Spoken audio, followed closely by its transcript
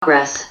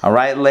Progress. All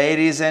right,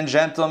 ladies and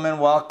gentlemen,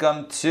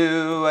 welcome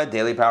to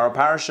Daily Power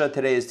Parsha.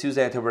 Today is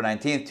Tuesday, October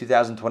 19th,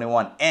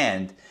 2021,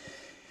 and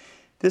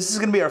this is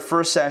going to be our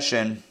first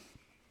session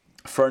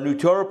for a new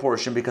Torah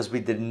portion because we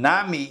did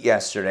not meet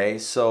yesterday,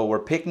 so we're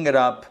picking it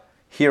up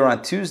here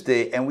on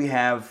Tuesday, and we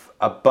have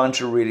a bunch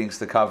of readings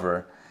to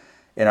cover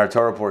in our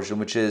Torah portion,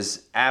 which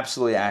is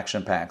absolutely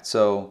action-packed.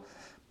 So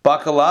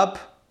buckle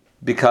up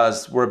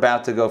because we're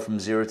about to go from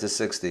 0 to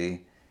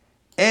 60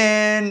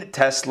 in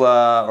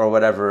Tesla or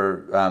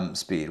whatever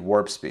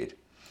warp speed.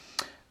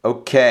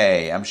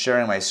 Okay, I'm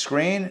sharing my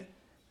screen.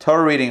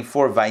 Torah reading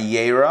for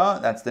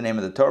Vayera, that's the name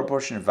of the Torah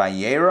portion,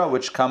 Vayera,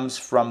 which comes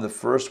from the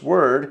first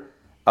word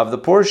of the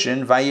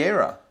portion,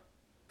 Vayera.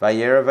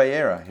 Vayera,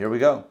 Vayera. Here we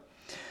go.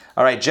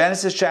 All right,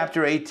 Genesis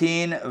chapter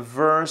 18,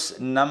 verse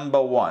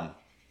number 1.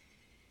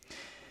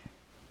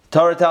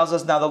 Torah tells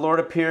us, now the Lord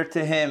appeared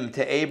to him,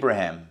 to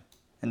Abraham,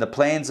 in the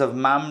plains of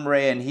Mamre,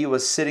 and he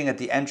was sitting at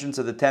the entrance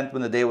of the tent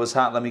when the day was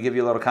hot. Let me give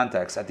you a little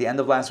context. At the end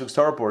of last week's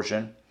Torah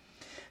portion,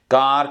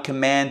 God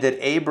commanded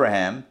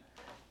Abraham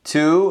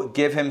to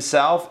give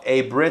himself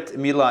a Brit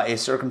Milah, a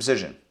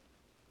circumcision,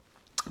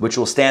 which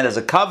will stand as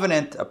a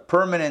covenant, a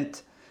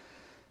permanent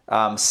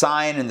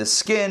sign in the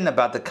skin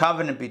about the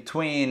covenant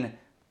between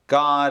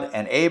God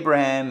and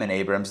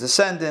Abraham's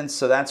descendants.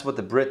 So that's what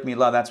the Brit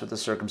Milah, that's what the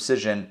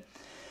circumcision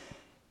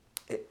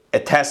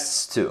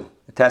attests to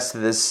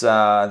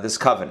this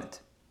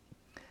covenant.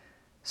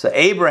 So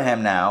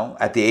Abraham now,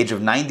 at the age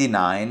of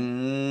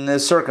 99,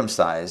 is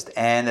circumcised.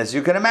 And as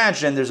you can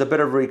imagine, there's a bit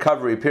of a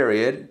recovery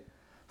period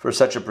for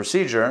such a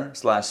procedure,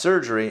 /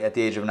 surgery, at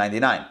the age of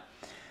 99.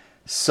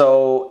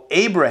 So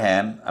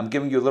Abraham, I'm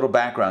giving you a little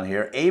background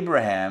here.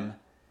 Abraham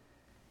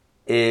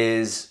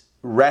is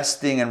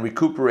resting and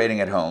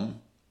recuperating at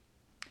home.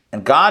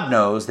 And God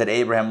knows that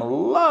Abraham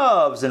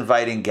loves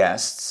inviting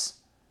guests.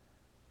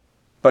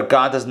 But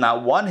God does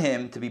not want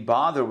him to be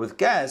bothered with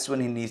guests when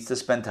he needs to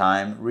spend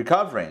time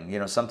recovering. You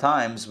know,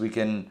 sometimes we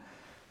can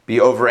be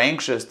over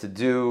anxious to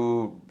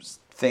do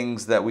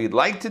things that we'd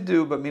like to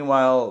do, but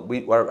meanwhile,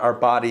 our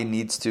body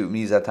needs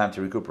that time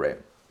to recuperate.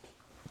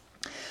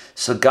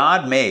 So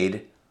God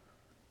made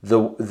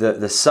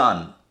the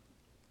sun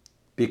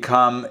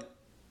become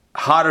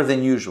hotter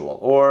than usual,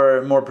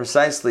 or more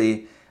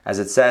precisely, as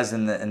it says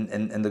in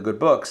the good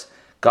books,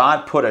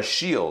 God put a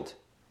shield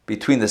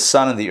between the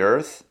sun and the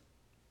earth.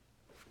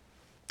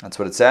 That's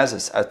what it says,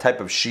 it's a type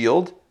of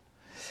shield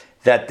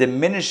that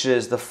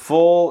diminishes the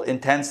full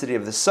intensity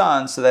of the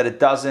sun so that it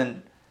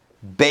doesn't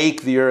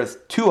bake the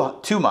earth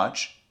too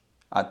much,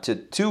 to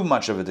too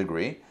much of a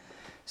degree.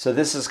 So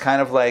this is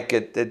kind of like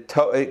it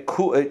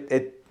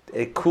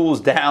cools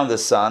down the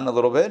sun a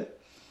little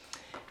bit,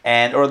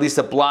 or at least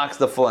it blocks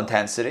the full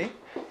intensity.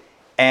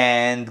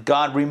 And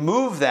God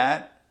removed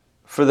that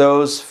for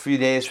those few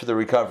days for the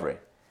recovery,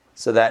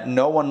 so that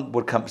no one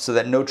would come, so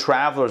that no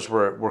travelers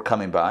were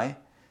coming by,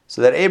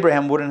 so that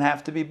Abraham wouldn't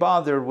have to be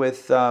bothered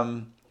with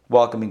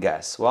welcoming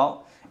guests.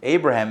 Well,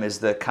 Abraham is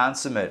the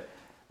consummate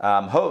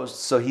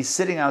host, so he's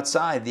sitting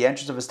outside the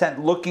entrance of his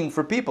tent looking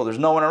for people. There's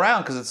no one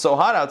around because it's so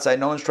hot outside,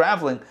 no one's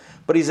traveling,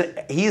 but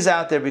he's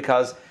out there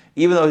because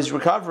even though he's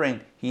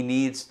recovering, he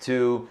needs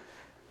to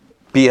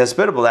be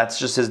hospitable. That's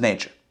just his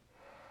nature.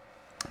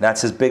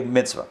 That's his big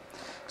mitzvah.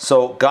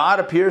 So God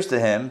appears to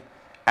him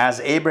as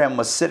Abraham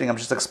was sitting. I'm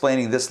just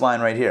explaining this line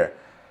right here.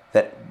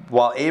 That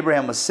while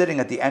Abraham was sitting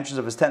at the entrance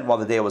of his tent while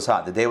the day was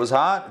hot. The day was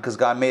hot because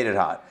God made it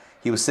hot.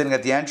 He was sitting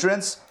at the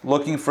entrance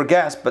looking for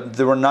guests, but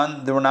there were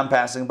none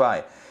passing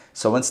by.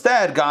 So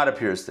instead, God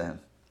appears to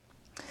him.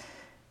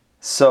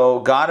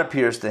 So God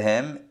appears to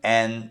him,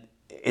 and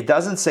it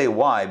doesn't say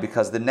why,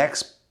 because the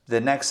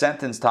next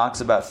sentence talks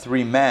about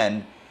 3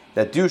 men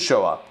that do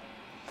show up.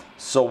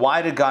 So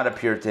why did God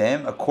appear to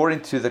him?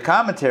 According to the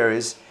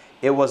commentaries,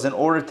 it was in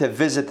order to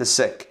visit the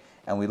sick.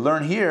 And we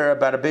learn here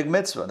about a big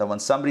mitzvah, that when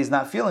somebody's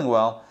not feeling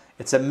well,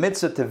 it's a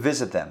mitzvah to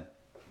visit them.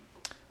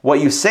 What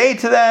you say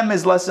to them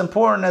is less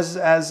important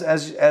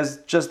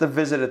as just the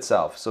visit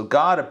itself. So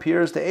God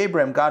appears to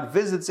Abraham, God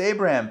visits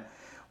Abraham.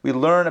 We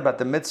learn about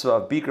the mitzvah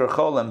of Bikur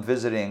Cholim,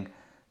 visiting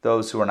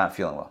those who are not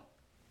feeling well.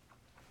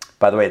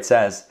 By the way, it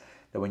says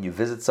that when you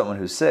visit someone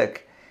who's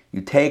sick,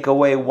 you take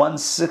away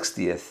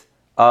 1/60th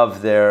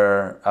of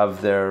their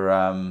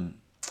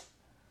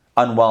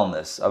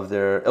unwellness, of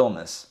their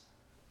illness,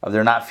 of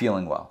their not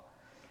feeling well.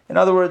 In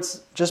other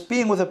words, just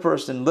being with a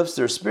person lifts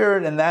their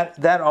spirit, and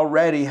that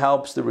already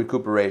helps the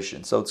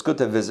recuperation. So it's good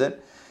to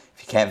visit.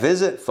 If you can't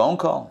visit, phone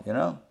call,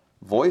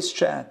 voice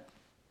chat,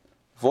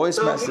 voice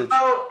message.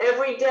 So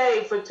every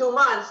day for 2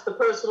 months, the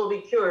person will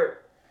be cured.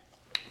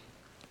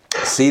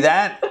 See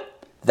that?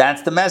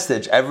 That's the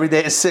message. Every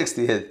day is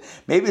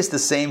 60th. Maybe it's the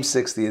same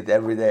 60th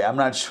every day. I'm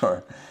not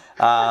sure.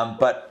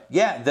 But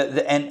yeah,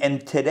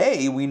 and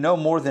today we know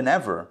more than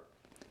ever,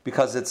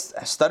 because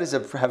studies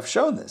have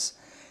shown this,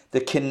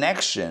 the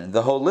connection,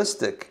 the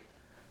holistic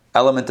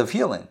element of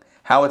healing.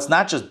 How it's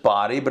not just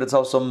body, but it's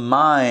also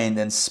mind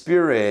and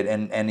spirit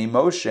and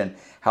emotion.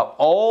 How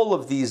all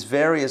of these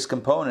various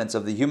components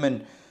of the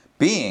human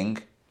being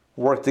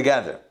work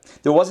together.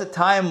 There was a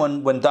time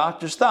when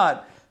doctors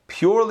thought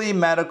purely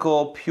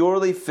medical,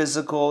 purely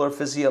physical or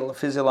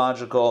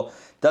physiological.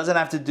 Doesn't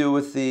have to do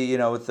with the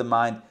with the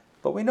mind.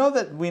 But we know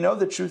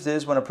the truth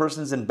is when a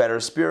person's in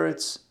better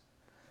spirits,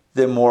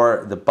 the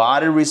more the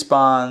body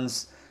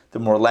responds, the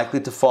more likely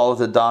to follow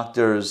the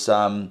doctor's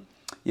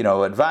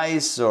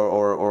advice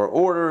or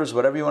orders,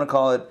 whatever you want to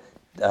call it,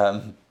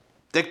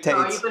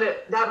 dictates.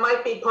 That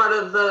might be part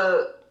of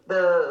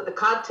the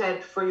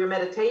content for your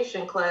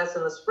meditation class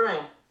in the spring.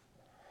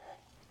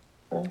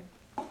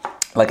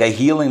 Like a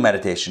healing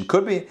meditation.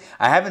 Could be.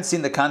 I haven't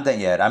seen the content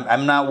yet.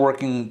 I'm not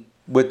working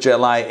with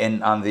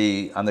JLI on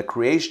the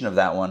creation of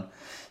that one.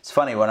 It's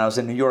funny, when I was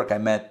in New York, I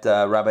met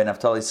Rabbi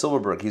Naftali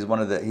Silverberg.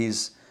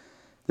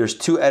 There's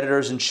 2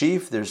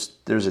 editors-in-chief.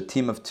 There's a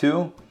team of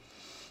 2,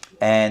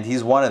 and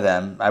he's one of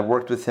them. I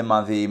worked with him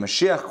on the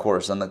Mashiach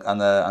course, on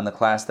the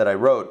class that I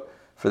wrote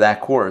for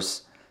that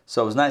course.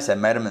 So it was nice. I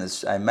met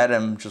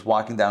him just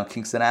walking down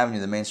Kingston Avenue,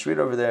 the main street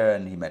over there,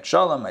 and he met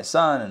Shalom, my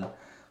son, and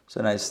it's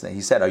a nice thing.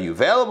 He said, "Are you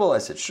available?" I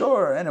said,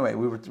 "Sure." Anyway,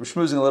 we were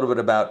schmoozing a little bit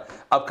about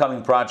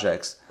upcoming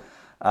projects.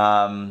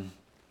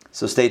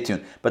 So stay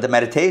tuned. But the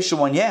meditation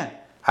one, yeah,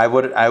 I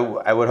would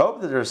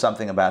hope that there's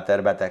something about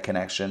that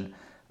connection.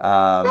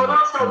 Well,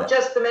 also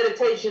just the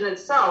meditation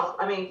itself.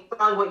 I mean,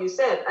 following what you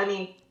said, I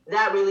mean,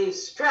 that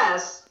relieves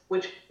stress,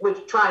 which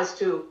tries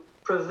to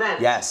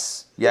prevent.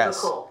 Yes.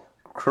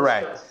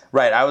 Correct. Stress.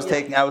 Right. I was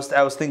thinking a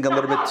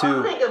little bit too.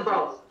 I'm thinking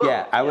both.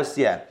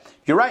 Yeah.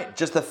 You're right.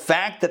 Just the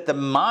fact that the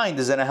mind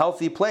is in a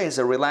healthy place,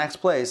 a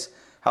relaxed place,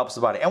 helps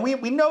the body. And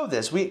we know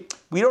this. We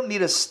don't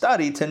need a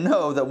study to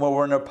know that when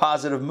we're in a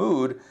positive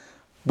mood,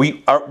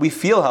 we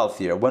feel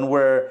healthier. When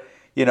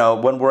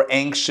we're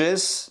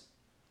anxious,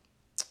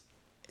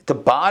 the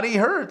body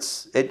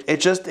hurts. It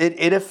just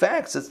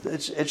affects.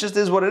 It just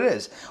is what it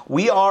is.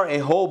 We are a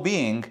whole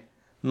being,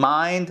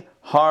 mind,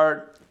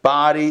 heart,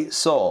 body,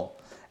 soul.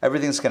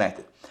 Everything's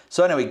connected.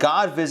 So anyway,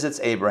 God visits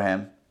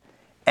Abraham,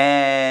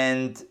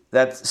 and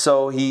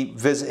he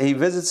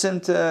visits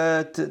him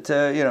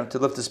to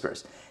lift his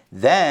spirits.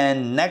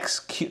 Then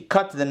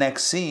cut to the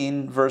next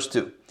scene, verse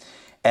 2.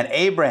 And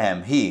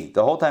Abraham,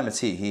 the whole time it's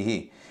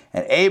he.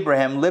 And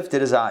Abraham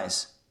lifted his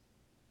eyes,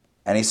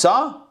 and he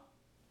saw,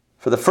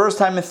 for the first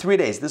time in 3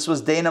 days. This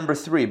was day number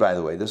 3, by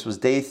the way. This was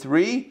day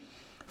 3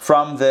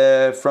 from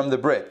the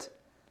Brit.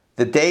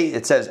 The day,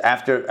 it says,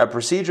 after a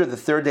procedure, the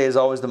 3rd day is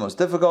always the most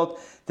difficult.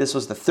 This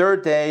was the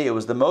 3rd day. It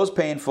was the most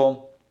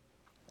painful.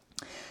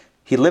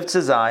 He lifts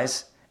his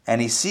eyes,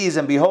 and he sees,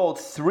 and behold,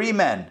 3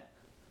 men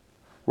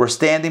were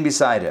standing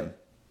beside him.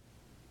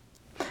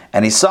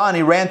 And he saw, and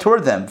he ran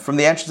toward them from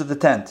the entrance of the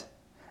tent.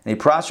 And he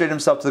prostrated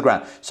himself to the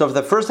ground. So for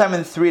the first time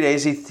in 3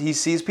 days, he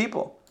sees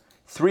people.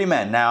 3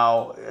 men.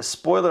 Now,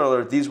 spoiler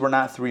alert, these were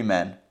not 3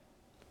 men.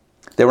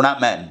 They were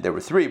not men. They were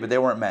 3, but they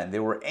weren't men. They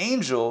were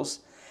angels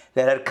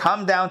that had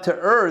come down to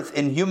earth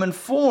in human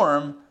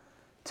form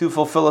to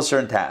fulfill a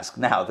certain task.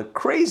 Now, the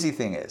crazy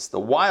thing is, the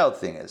wild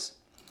thing is,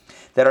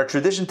 that our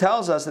tradition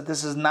tells us that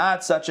this is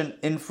not such an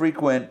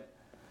infrequent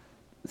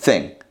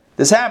thing.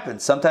 This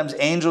happens. Sometimes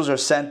angels are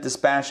sent,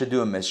 dispatched to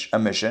do a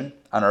mission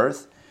on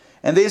earth,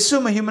 and they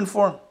assume a human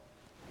form.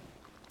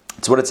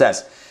 That's what it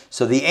says.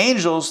 So the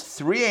angels,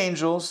 3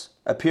 angels,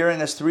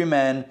 appearing as 3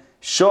 men,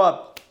 show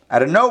up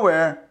out of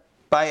nowhere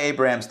by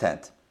Abraham's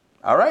tent.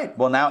 All right,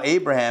 well now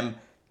Abraham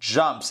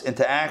jumps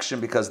into action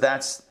because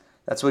that's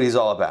what he's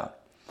all about.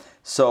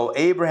 So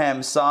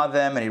Abraham saw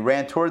them, and he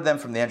ran toward them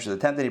from the entrance of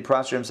the tent, and he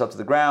prostrated himself to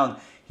the ground.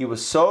 He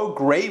was so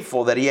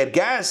grateful that he had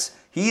guests.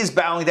 He's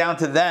bowing down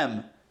to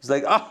them. He's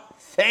like, "Oh,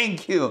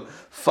 thank you.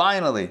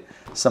 Finally,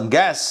 some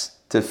guests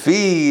to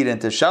feed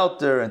and to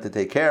shelter and to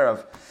take care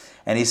of."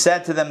 And he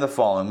said to them the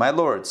following, "My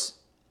lords,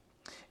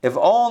 if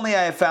only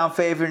I have found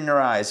favor in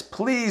your eyes,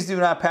 please do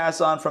not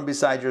pass on from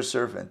beside your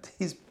servant."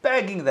 He's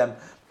begging them,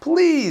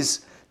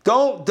 please,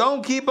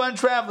 don't keep on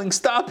traveling.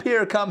 Stop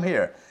here, come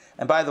here.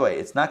 And by the way,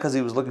 it's not because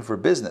he was looking for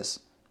business.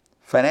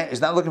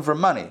 He's not looking for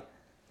money.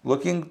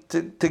 Looking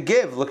to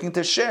give, looking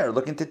to share,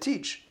 looking to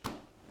teach.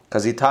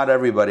 Because he taught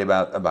everybody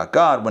about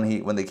God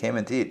when they came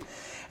in to eat.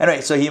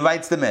 Anyway, so he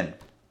invites them in.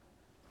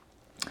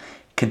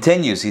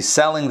 Continues, he's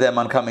selling them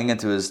on coming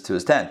into his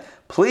tent.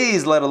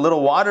 "Please let a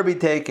little water be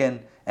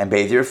taken, and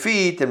bathe your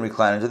feet, and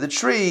recline under the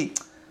tree.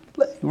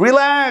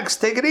 Relax,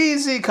 take it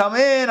easy, come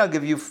in,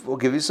 we'll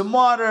give you some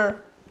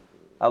water.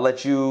 I'll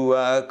let you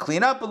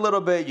clean up a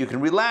little bit. You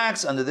can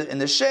relax in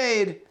the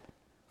shade."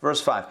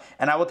 Verse 5.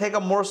 "And I will take a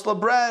morsel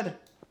of bread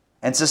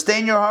and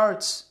sustain your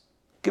hearts.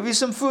 Give you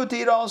some food to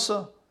eat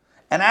also.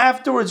 And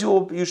afterwards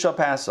you shall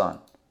pass on."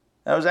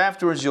 That was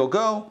afterwards you'll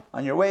go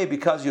on your way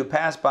because you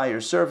passed by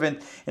your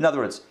servant. In other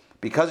words,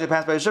 because you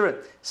passed by your servant,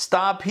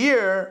 stop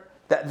here.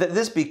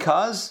 This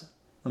because,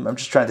 I'm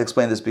just trying to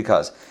explain this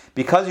because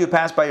you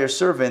passed by your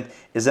servant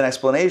is an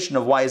explanation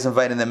of why he's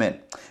inviting them in.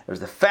 There's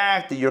the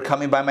fact that you're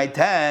coming by my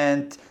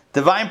tent.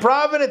 Divine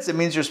providence. It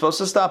means you're supposed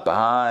to stop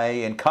by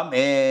and come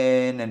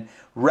in and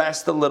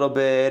rest a little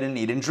bit and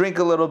eat and drink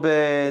a little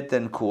bit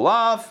and cool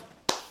off,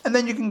 and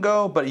then you can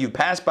go. But you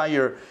pass by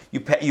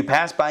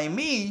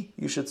me,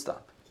 you should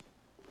stop.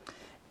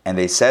 And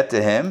they said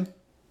to him,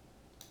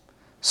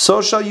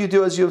 so shall you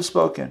do as you have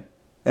spoken.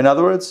 In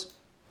other words,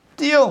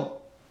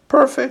 deal.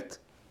 Perfect.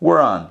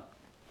 We're on.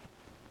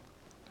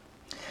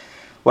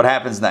 What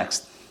happens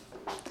next?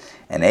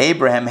 And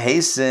Abraham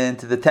hastened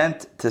to the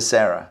tent to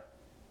Sarah.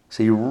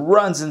 So he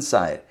runs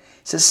inside.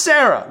 He says,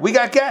 Sarah, we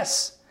got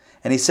guests.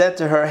 And he said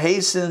to her,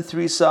 hasten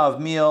 3 seah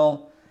of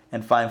meal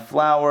and fine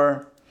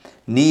flour.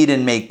 Knead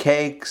and make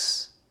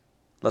cakes.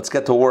 Let's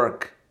get to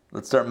work.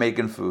 Let's start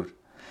making food.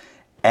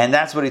 And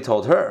that's what he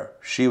told her.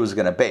 She was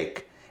going to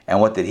bake. And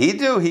what did he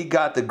do? He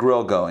got the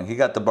grill going. He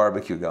got the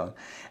barbecue going.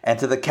 And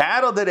to the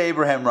cattle did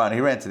Abraham run.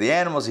 He ran to the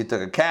animals. He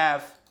took a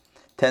calf,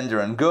 tender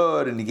and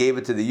good, and he gave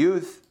it to the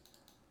youth.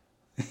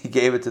 He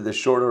gave it to the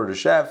short order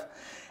chef.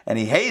 And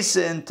he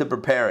hastened to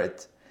prepare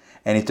it.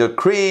 And he took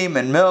cream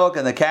and milk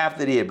and the calf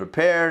that he had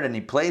prepared, and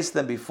he placed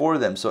them before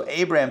them. So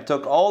Abraham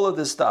took all of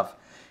this stuff,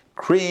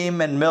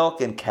 cream and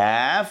milk and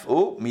calf.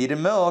 Oh, meat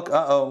and milk.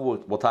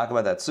 We'll talk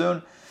about that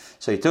soon.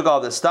 So he took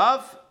all this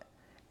stuff,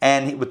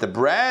 and with the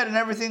bread and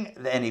everything,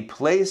 and he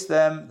placed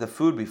them, the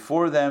food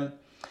before them,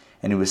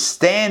 and he was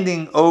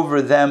standing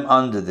over them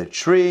under the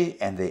tree,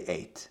 and they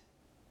ate.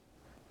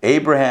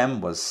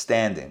 Abraham was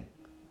standing.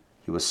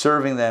 He was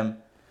serving them.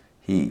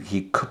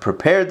 He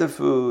prepared the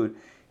food.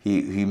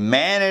 He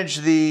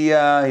managed he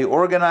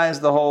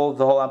organized the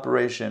whole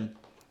operation,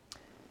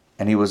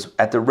 and he was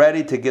at the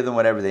ready to give them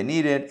whatever they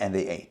needed, and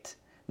they ate.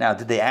 Now,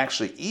 did they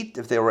actually eat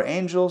if they were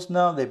angels?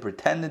 No, they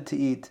pretended to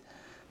eat,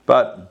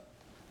 but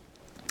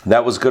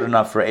that was good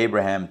enough for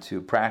Abraham to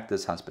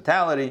practice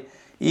hospitality,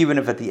 even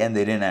if at the end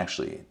they didn't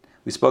actually eat.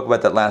 We spoke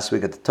about that last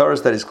week at the Torah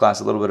Studies class,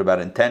 a little bit about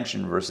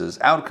intention versus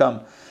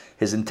outcome.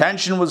 His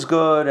intention was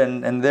good,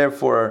 and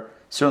therefore,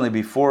 certainly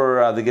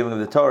before the giving of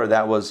the Torah,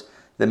 that was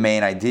the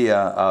main idea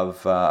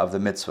of the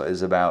mitzvah,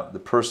 is about the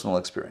personal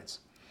experience.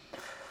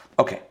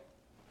 Okay,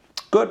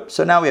 good.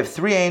 So now we have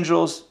 3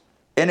 angels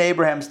in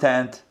Abraham's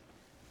tent,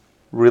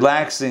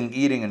 relaxing,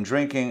 eating and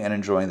drinking, and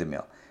enjoying the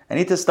meal. I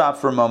need to stop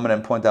for a moment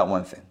and point out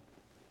one thing.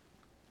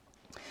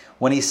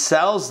 When he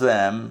sells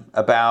them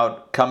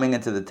about coming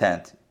into the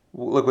tent,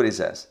 look what he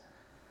says.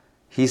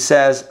 He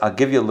says, I'll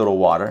give you a little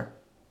water.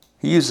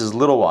 He uses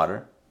little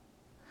water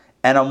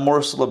and a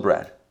morsel of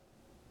bread.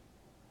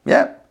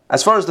 Yeah,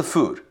 as far as the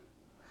food.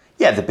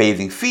 Yeah, the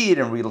bathing feet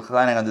and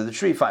reclining under the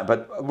tree, fine.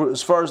 But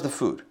as far as the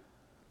food,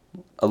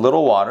 a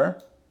little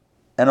water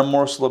and a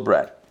morsel of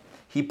bread.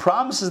 He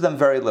promises them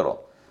very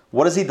little.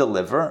 What does he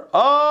deliver?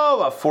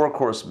 Oh, a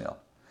 4-course meal.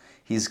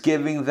 He's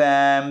giving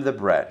them the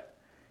bread.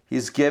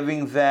 He's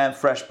giving them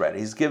fresh bread.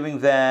 He's giving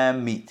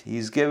them meat.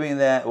 He's giving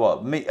them,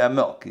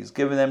 milk. He's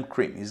giving them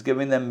cream. He's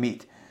giving them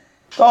meat.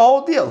 The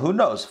whole deal. Who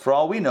knows? For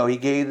all we know, he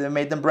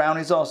made them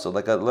brownies also,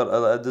 like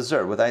a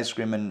dessert with ice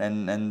cream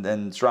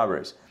and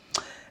strawberries.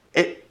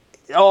 A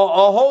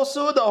whole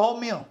suda, a whole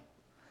meal.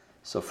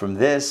 So from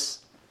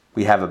this,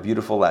 we have a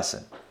beautiful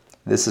lesson.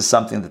 This is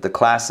something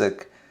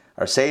that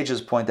our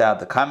sages point out,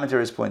 the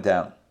commentaries point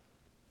out.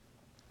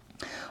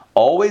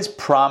 Always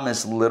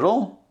promise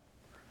little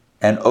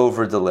and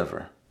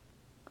over-deliver.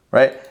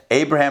 Right?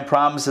 Abraham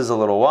promises a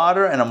little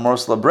water and a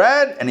morsel of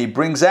bread, and he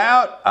brings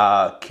out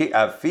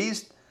a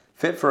feast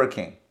fit for a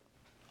king.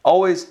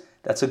 Always,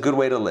 that's a good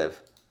way to live.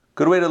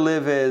 Good way to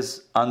live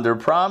is under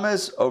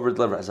promise, over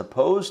deliver, as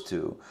opposed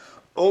to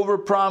over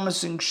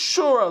promising,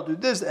 sure, I'll do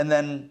this, and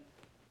then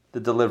the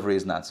delivery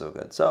is not so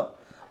good. So,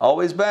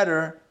 always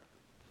better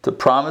to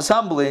promise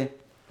humbly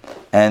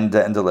and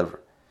deliver,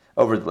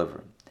 over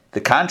deliver. The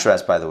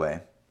contrast, by the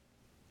way,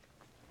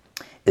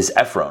 is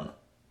Ephron,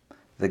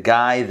 the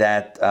guy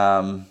that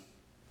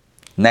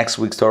next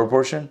week's Torah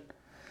portion,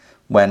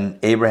 when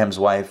Abraham's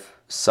wife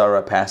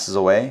Sarah passes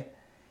away,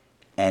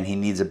 and he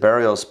needs a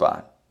burial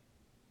spot.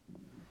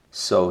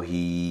 So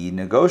he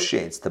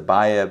negotiates to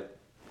buy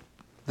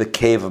the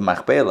cave of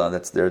Machpelah,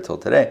 that's there till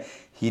today.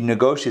 He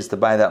negotiates to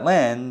buy that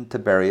land to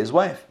bury his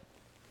wife.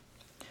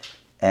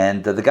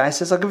 And the guy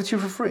says, I'll give it to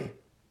you for free.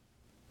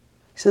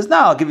 He says, no,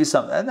 I'll give you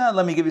something. No,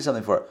 let me give you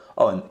something for it.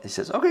 Oh, and he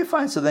says, okay,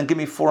 fine. So then give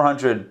me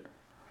 400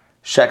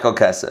 shekel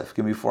kesef.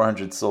 Give me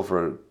 400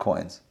 silver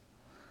coins.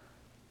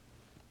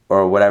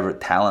 Or whatever,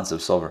 talents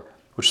of silver,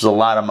 which is a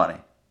lot of money.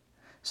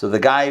 So the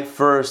guy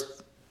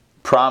first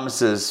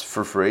promises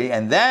for free,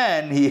 and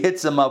then he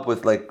hits him up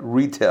with like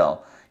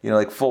retail,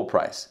 like full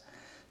price.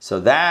 So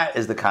that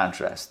is the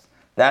contrast.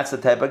 That's the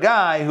type of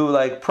guy who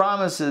like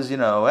promises,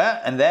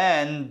 and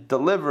then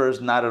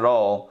delivers not at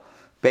all,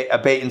 a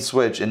bait and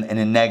switch in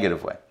a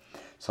negative way.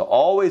 So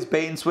always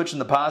bait and switch in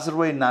the positive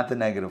way, not the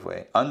negative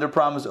way. Under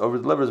promise, over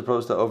deliver, as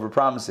opposed to over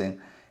promising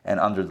and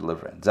under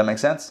delivering. Does that make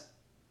sense?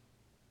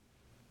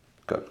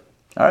 Good.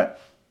 All right.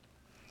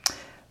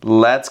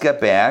 Let's get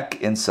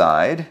back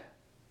inside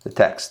the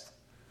text.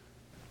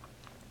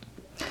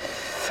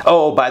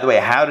 Oh, by the way,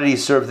 how did he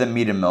serve them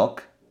meat and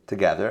milk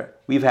together?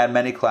 We've had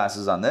many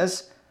classes on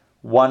this.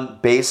 One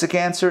basic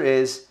answer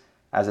is,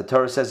 as the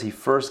Torah says, he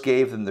first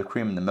gave them the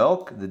cream and the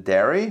milk, the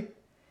dairy,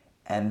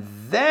 and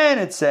then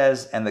it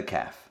says, and the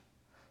calf.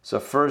 So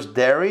first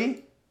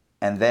dairy,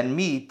 and then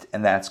meat,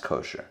 and that's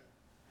kosher.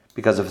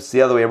 Because if it's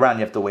the other way around,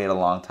 you have to wait a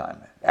long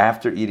time.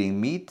 After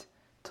eating meat,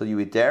 till you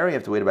eat dairy, you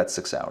have to wait about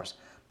 6 hours.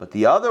 But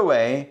the other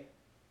way,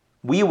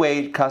 we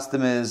wait,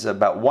 custom is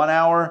about 1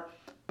 hour,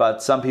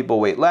 but some people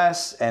wait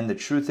less. And the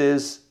truth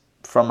is,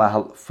 from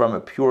a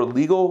pure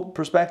legal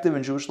perspective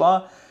in Jewish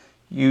law,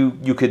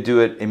 you could do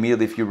it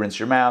immediately if you rinse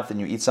your mouth and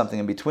you eat something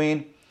in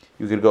between.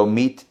 You could go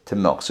meat to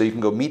milk. So you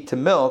can go meat to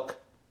milk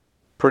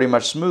pretty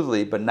much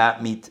smoothly, but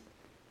not meat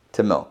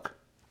to milk.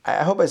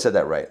 I hope I said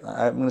that right.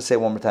 I'm going to say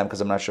it one more time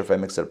because I'm not sure if I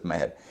mixed it up in my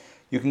head.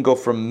 You can go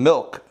from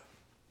milk,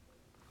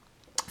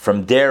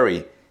 from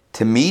dairy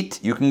to meat,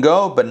 you can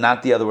go, but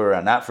not the other way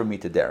around, not from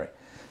meat to dairy.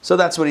 So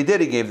that's what he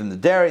did. He gave them the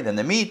dairy, then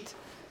the meat,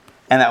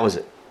 and that was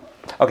it.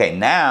 Okay,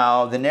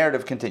 now the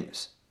narrative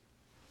continues.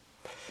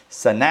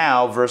 So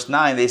now, verse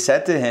 9, they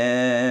said to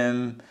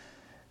him,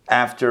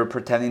 after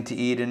pretending to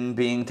eat and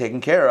being taken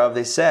care of,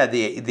 they said,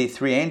 the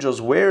three angels,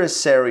 where is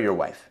Sarah, your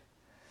wife?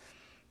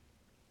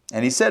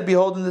 And he said,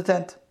 behold, in the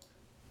tent.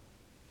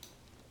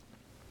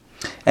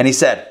 And he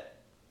said,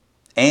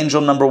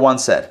 angel number 1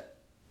 said,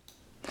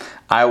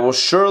 I will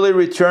surely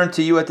return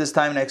to you at this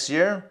time next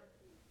year,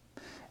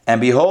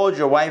 and behold,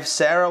 your wife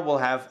Sarah will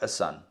have a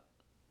son.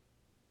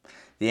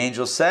 The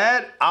angel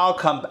said,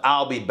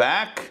 I'll be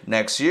back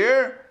next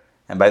year,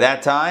 and by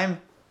that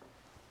time,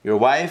 your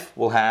wife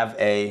will have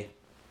a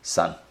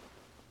son.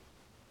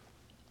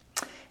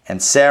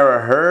 And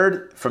Sarah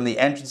heard from the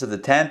entrance of the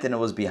tent, and it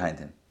was behind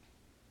him.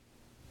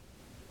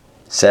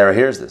 Sarah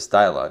hears this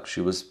dialogue.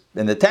 She was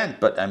in the tent,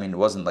 but it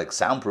wasn't like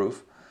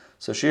soundproof,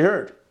 so she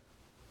heard.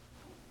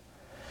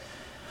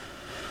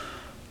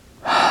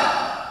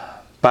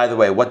 By the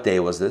way, what day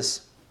was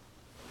this?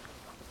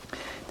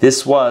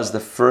 This was the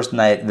first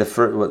night, the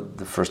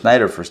first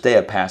night or first day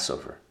of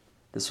Passover.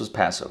 This was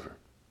Passover.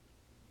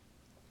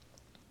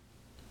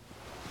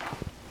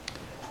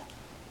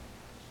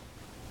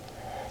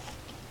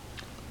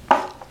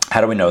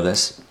 How do we know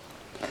this?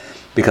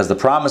 Because the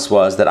promise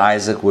was that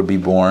Isaac would be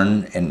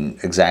born in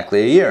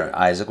exactly a year.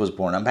 Isaac was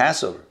born on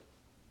Passover.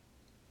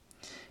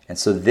 And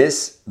so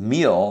this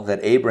meal that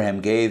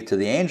Abraham gave to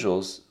the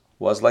angels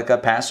was like a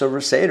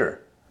Passover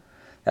Seder.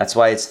 That's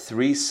why it's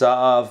 3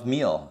 sah of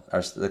meal,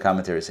 or the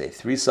commentaries say,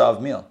 3 sah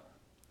of meal.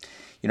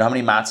 You know how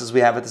many matzahs we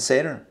have at the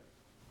Seder?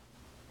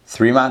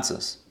 3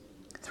 matzahs.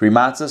 3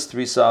 matzahs,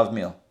 3 sah of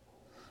meal.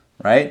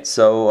 Right?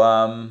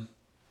 So,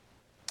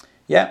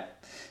 yeah.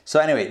 So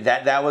anyway,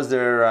 that was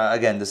their,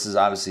 again, this is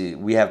obviously,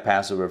 we have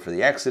Passover for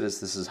the Exodus.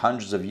 This is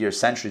hundreds of years,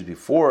 centuries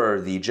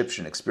before the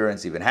Egyptian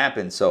experience even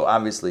happened. So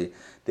obviously,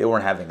 they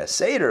weren't having a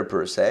Seder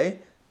per se,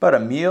 but a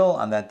meal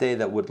on that day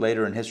that would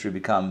later in history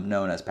become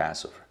known as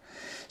Passover.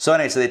 So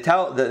anyway, so they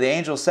tell, the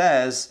angel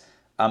says,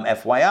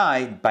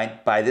 FYI,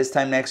 by this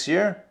time next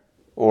year,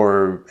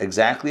 or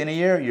exactly in a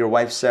year, your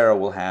wife Sarah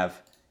will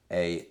have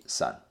a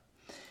son.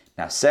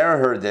 Now Sarah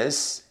heard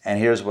this, and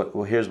here's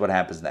what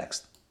happens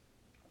next.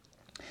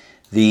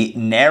 The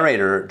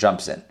narrator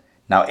jumps in.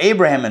 Now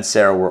Abraham and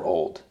Sarah were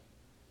old,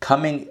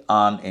 coming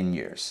on in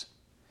years.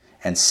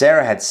 And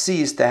Sarah had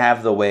ceased to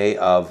have the way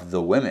of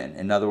the women.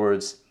 In other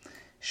words,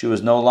 she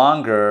was no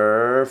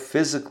longer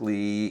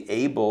physically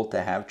able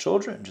to have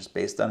children, just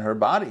based on her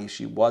body.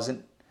 She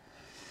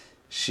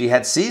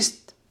had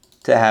ceased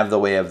to have the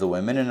way of the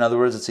women. In other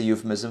words, it's a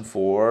euphemism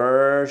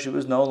for she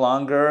was no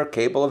longer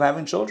capable of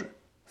having children,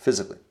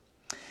 physically.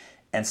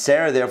 And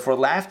Sarah therefore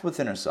laughed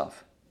within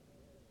herself,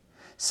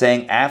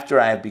 saying, after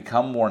I have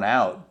become worn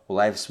out, will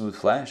I have smooth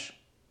flesh?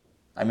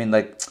 I'm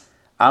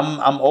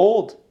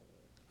old.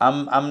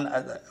 I'm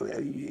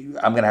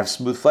going to have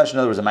smooth flesh. In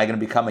other words, am I going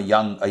to become a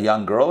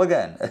young girl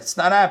again? It's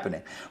not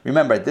happening.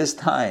 Remember, at this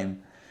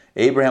time,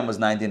 Abraham was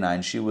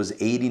 99. She was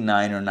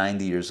 89 or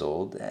 90 years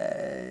old.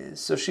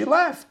 So she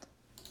laughed.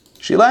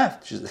 She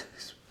laughed.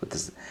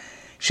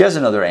 She has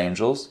another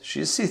angels.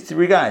 She sees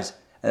 3 guys.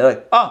 And they're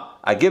like,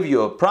 I give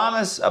you a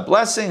promise, a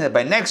blessing, that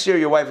by next year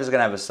your wife is going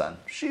to have a son.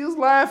 She's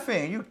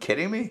laughing. Are you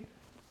kidding me?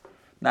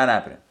 Not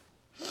happening.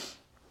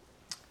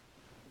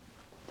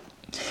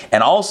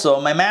 And also,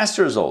 my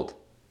master is old.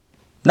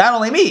 Not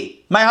only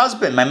me, my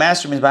husband. My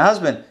master means my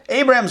husband.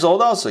 Abraham's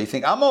old also. You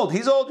think, I'm old.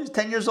 He's old. He's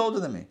 10 years older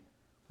than me.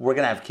 We're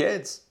going to have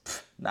kids.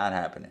 Not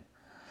happening.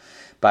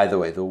 By the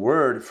way, the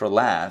word for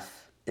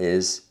laugh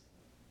is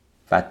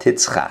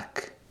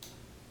vatitzchak.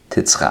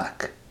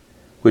 Titzchak,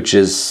 which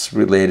is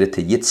related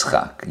to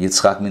Yitzchak.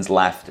 Yitzchak means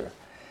laughter.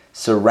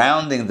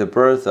 Surrounding the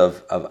birth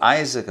of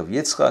Isaac, of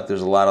Yitzchak,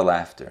 there's a lot of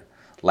laughter.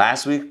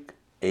 Last week,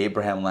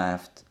 Abraham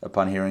laughed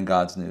upon hearing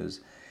God's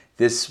news.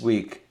 This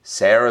week,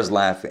 Sarah's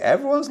laughing.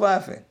 Everyone's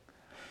laughing.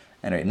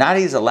 Anyway, not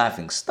he's a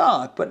laughing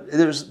stock, but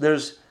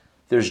there's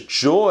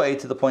joy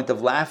to the point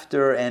of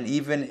laughter and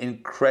even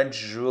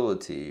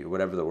incredulity, or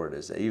whatever the word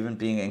is, even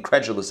being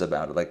incredulous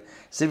about it. Like,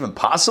 is it even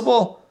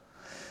possible?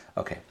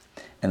 Okay.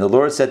 And the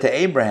Lord said to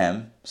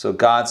Abraham, so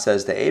God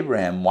says to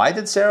Abraham, why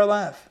did Sarah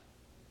laugh?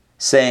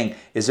 Saying,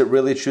 is it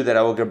really true that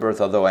I will give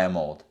birth although I am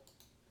old?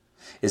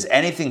 Is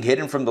anything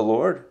hidden from the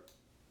Lord?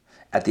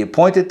 At the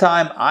appointed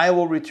time, I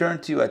will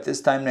return to you at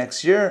this time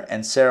next year,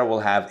 and Sarah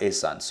will have a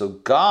son. So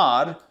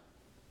God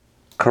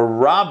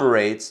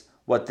corroborates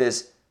what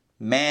this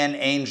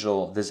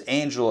angel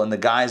in the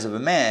guise of a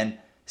man,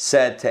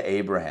 said to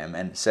Abraham,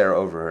 and Sarah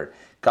overheard.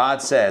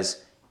 God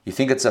says, you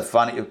think it's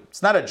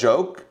not a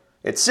joke,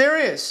 it's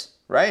serious,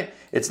 right?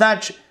 It's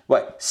not,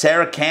 what,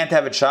 Sarah can't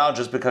have a child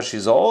just because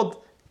she's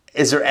old?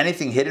 Is there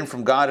anything hidden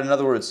from God? In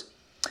other words,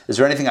 is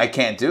there anything I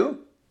can't do?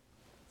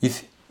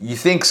 You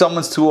think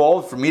someone's too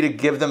old for me to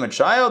give them a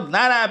child?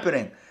 Not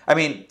happening.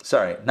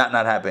 Not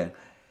happening.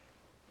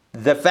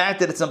 The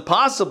fact that it's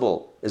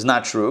impossible is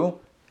not true.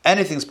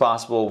 Anything's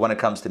possible when it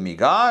comes to me,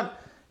 God.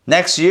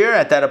 Next year,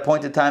 at that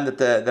appointed time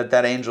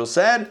that angel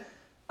said,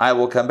 I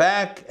will come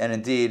back, and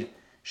indeed,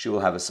 she will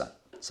have a son.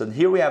 So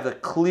here we have the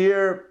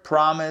clear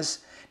promise,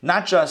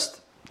 let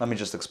me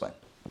just explain.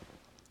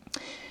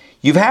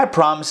 You've had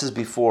promises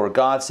before.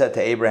 God said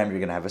to Abraham, you're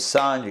going to have a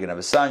son,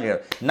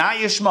 not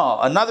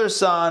Yishmael, another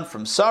son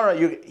from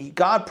Sarah.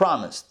 God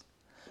promised.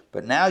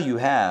 But now you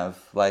have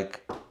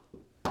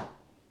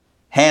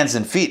hands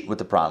and feet with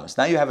the promise.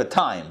 Now you have a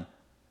time.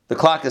 The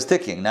clock is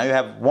ticking. Now you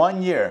have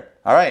 1 year.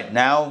 All right,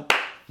 now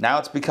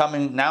it's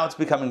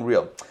becoming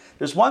real.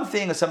 There's one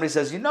thing if somebody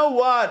says, you know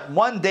what,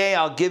 one day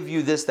I'll give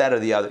you this, that, or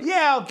the other.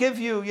 Yeah, I'll give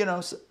you,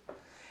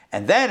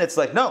 And then it's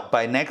like, no,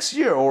 by next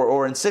year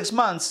or in 6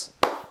 months,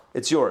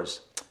 it's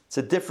yours. It's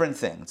a different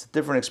thing. It's a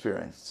different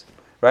experience,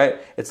 right?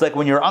 It's like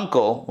when your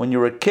uncle, when you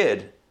were a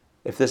kid,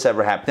 if this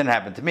ever happened, didn't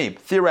happen to me,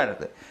 but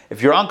theoretically,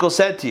 if your uncle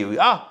said to you,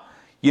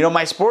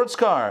 my sports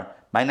car,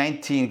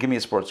 give me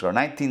a sports car,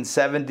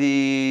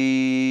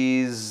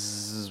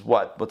 1970s,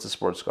 what's a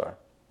sports car?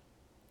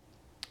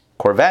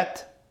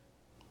 Corvette?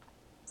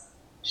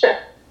 Sure.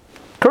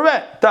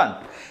 Corvette,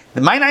 done.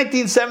 My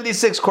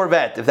 1976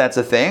 Corvette, if that's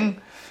a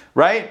thing,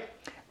 right?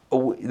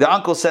 The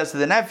uncle says to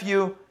the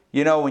nephew,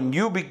 when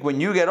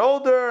you get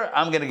older,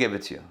 I'm going to give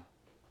it to you.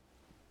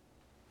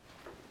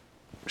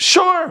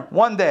 Sure,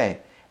 one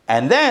day.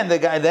 And then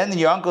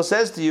your uncle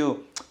says to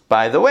you,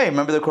 by the way,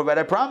 remember the Corvette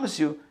I promised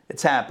you?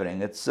 It's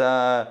happening. It's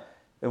in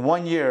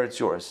 1 year, it's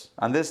yours.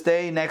 On this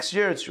day, next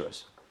year, it's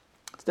yours.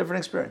 It's a different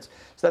experience.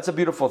 So that's a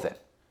beautiful thing.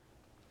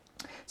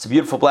 It's a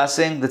beautiful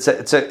blessing.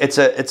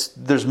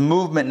 There's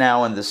movement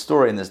now in this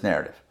story, in this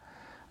narrative.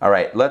 All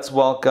right, let's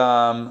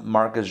welcome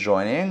Marcus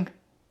joining.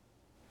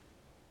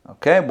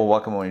 Okay, we'll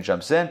welcome him when he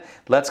jumps in.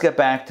 Let's get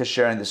back to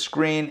sharing the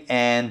screen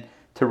and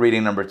to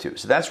reading number 2.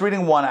 So that's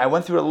reading 1. I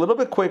went through it a little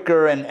bit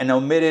quicker and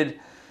omitted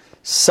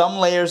some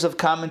layers of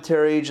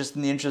commentary just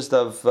in the interest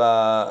of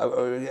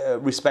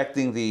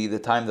respecting the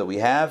time that we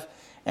have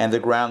and the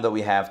ground that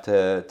we have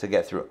to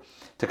get through,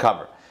 to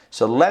cover.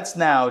 So let's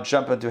now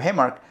jump into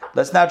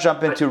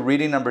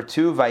reading number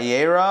 2,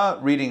 Vayera,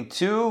 reading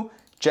 2,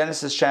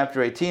 Genesis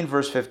chapter 18,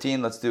 verse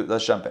 15. Let's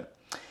jump in.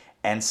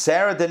 And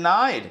Sarah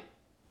denied,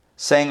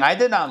 saying, I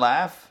did not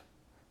laugh,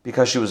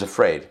 because she was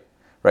afraid.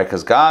 Right?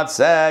 Because God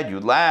said, you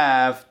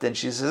laughed. And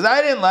she says,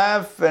 I didn't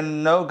laugh.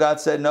 And no,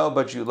 God said, no,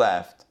 but you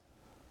laughed.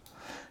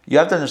 You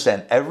have to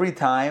understand, every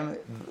time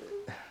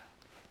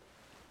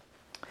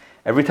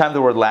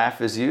the word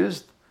laugh is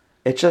used,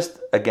 it just,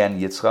 again,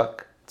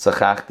 Yitzchak,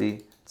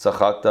 tzachachti,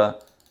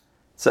 tzachakta.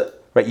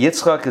 Right,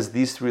 Yitzchak is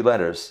these 3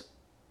 letters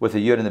with a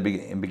yud in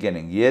the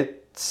beginning.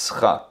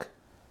 Yitzchak,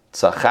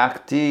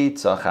 tzachakti,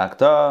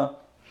 tzachakta.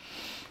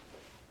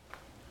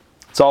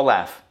 It's all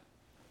laugh.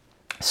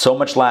 So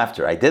much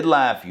laughter. I did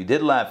laugh, you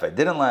did laugh, I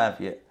didn't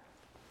laugh.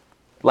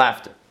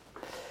 Laughter.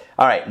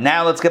 All right,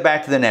 now let's get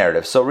back to the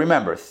narrative. So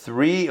remember,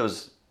 it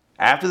was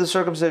after the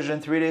circumcision,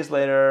 3 days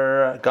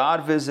later,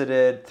 God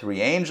visited,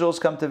 3 angels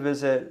come to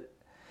visit,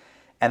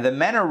 and the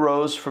men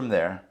arose from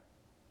there,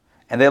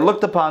 and they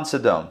looked upon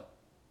Sodom.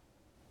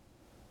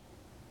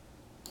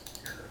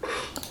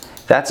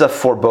 That's a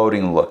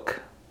foreboding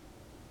look.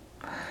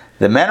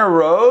 The men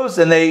arose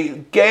and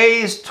they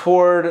gazed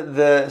toward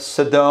the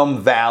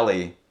Sodom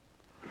valley.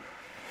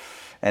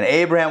 And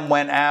Abraham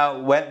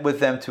went with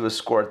them to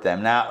escort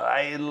them. Now,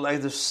 I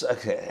like this.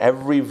 Okay,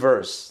 every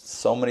verse,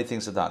 so many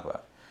things to talk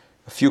about.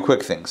 A few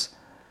quick things.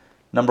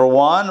 Number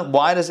 1,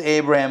 why does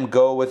Abraham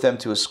go with them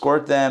to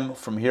escort them?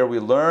 From here we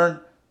learn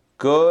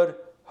good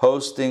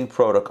hosting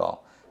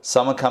protocol.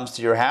 Someone comes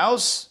to your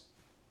house,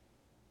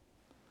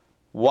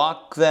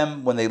 walk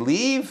them, when they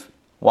leave,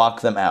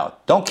 walk them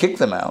out. Don't kick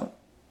them out.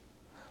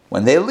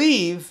 When they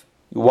leave,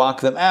 you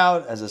walk them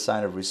out as a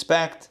sign of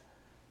respect.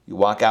 You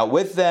walk out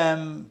with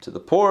them to the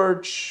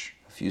porch,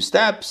 a few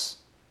steps.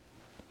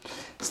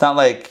 It's not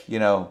like,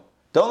 don't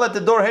let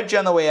the door hit you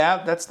on the way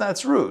out.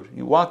 That's rude.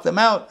 You walk them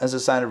out as a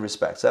sign of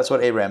respect. So that's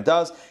what Abraham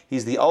does.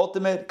 He's the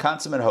ultimate,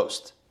 consummate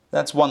host.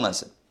 That's one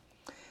lesson.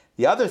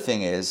 The other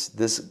thing is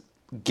this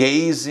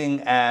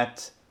gazing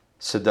at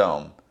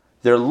Sodom.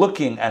 They're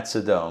looking at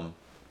Sodom.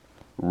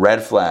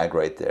 Red flag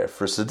right there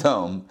for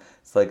Sodom.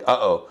 It's like,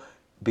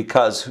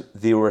 because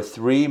there were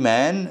 3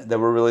 men, there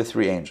were really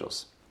 3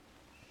 angels.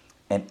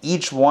 And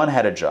each one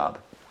had a job.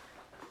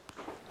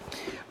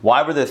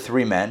 Why were there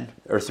 3 men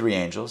or 3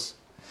 angels?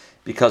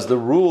 Because the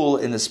rule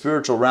in the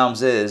spiritual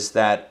realms is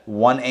that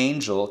one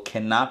angel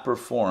cannot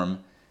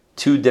perform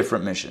 2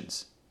 different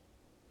missions.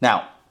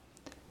 Now,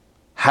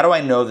 how do I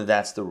know that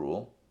that's the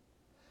rule?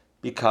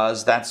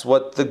 Because that's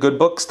what the good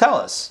books tell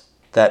us.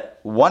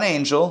 That one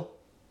angel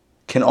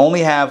can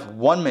only have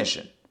one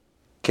mission.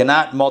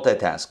 cannot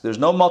multitask. There's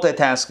no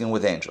multitasking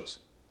with angels.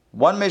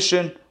 One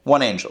mission,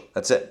 one angel.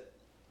 That's it.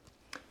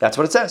 That's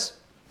what it says.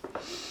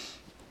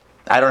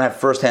 I don't have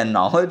first-hand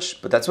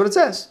knowledge, but that's what it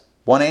says.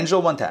 One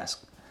angel, one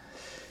task.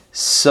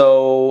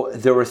 So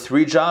there were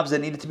 3 jobs that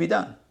needed to be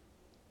done.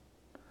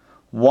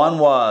 One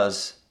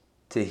was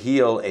to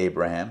heal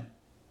Abraham.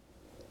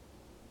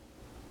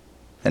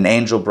 An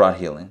angel brought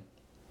healing.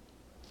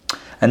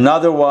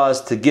 Another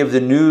was to give the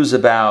news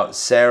about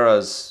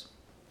Sarah's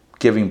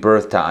giving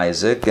birth to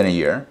Isaac in a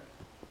year,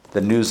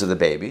 the news of the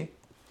baby.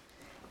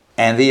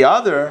 And the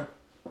other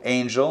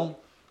angel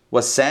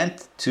was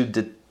sent to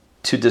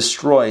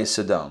destroy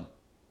Sodom.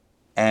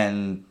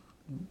 And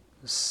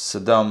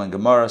Sodom and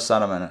Gomorrah,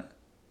 Sodom and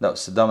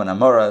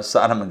Amorah,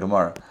 Sodom and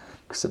Gomorrah,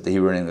 except the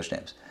Hebrew and English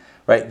names.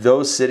 Right?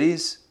 Those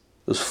cities,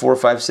 those 4 or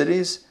 5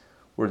 cities,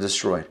 were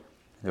destroyed.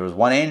 There was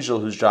one angel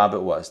whose job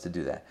it was to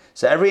do that.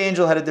 So every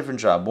angel had a different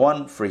job.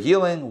 One for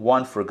healing,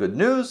 one for good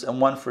news,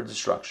 and one for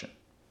destruction.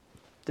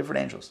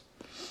 Different angels.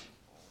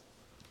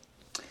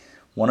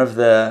 One of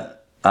the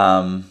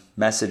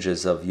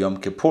messages of Yom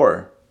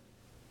Kippur,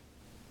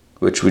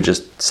 which we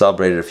just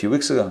celebrated a few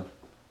weeks ago,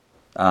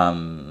 a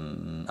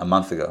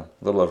month ago,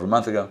 a little over a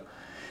month ago,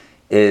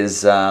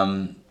 is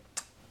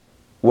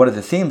one of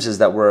the themes is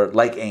that we're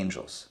like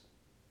angels.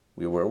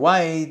 We wear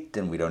white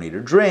and we don't eat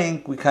or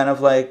drink. We kind of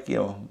like,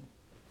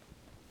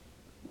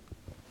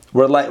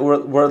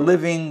 we're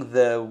living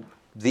the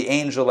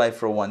angel life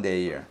for one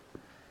day a year.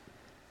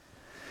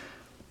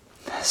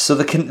 So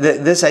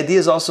this idea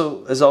is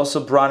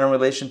also brought in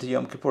relation to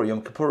Yom Kippur.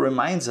 Yom Kippur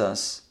reminds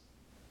us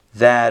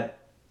that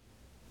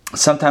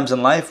sometimes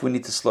in life we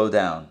need to slow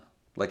down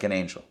like an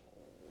angel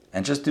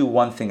and just do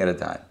one thing at a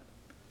time.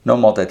 No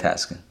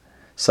multitasking.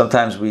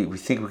 Sometimes we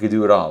think we could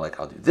do it all. Like,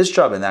 I'll do this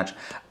job and that job.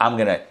 I'm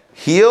going to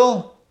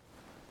heal,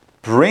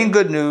 bring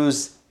good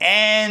news,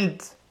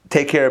 and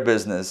take care of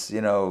business.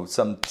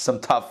 Some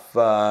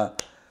tough.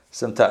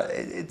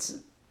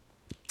 Sometimes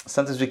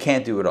we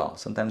can't do it all.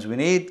 Sometimes we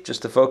need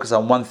just to focus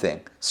on one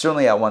thing.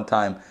 Certainly at one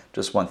time,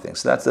 just one thing.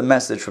 So that's the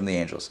message from the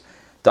angels.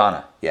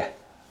 Donna, yeah.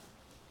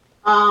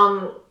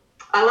 I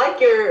like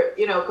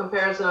your,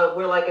 comparison of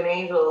we're like an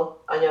angel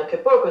on Yom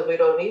Kippur because we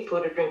don't need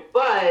food or drink,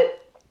 but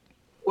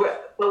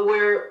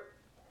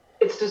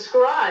it's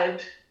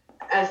described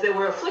as they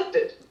were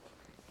afflicted.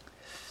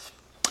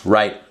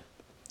 Right.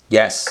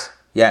 Yes,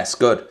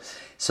 good.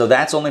 So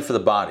that's only for the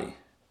body.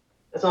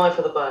 It's only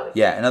for the body.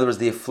 Yeah, in other words,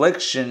 the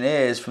affliction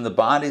is from the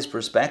body's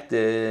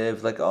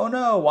perspective, like, oh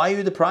no, why are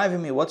you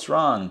depriving me? What's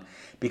wrong?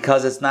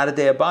 Because it's not a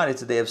day of body,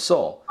 it's a day of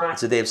soul. Right.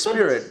 It's a day of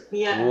spirit,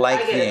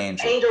 like the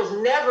angel.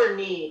 Angels never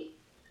need.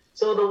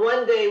 So the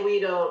one day we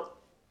don't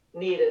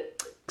need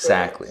it.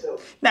 Exactly. So,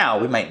 now,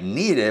 we might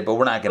need it, but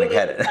we're not going to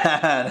get it.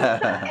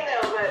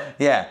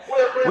 Yeah.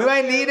 We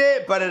might need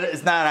it, but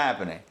it's not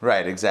happening.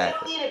 Right,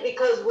 exactly. We don't need it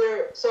because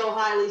we're so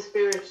highly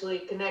spiritually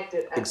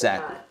connected at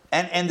exactly. the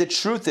time. And the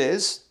truth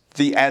is,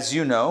 as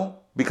you know,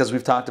 because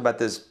we've talked about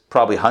this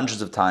probably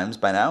hundreds of times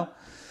by now,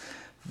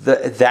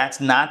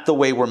 that's not the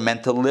way we're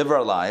meant to live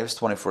our lives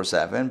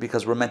 24/7,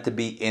 because we're meant to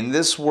be in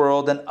this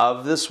world and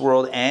of this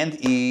world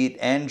and eat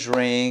and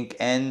drink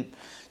and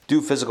do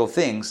physical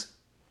things,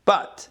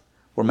 but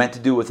we're meant to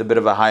do it with a bit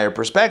of a higher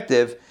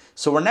perspective.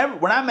 So we're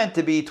not meant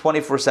to be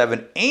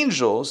 24/7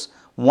 angels.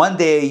 One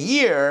day a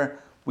year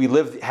we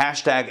live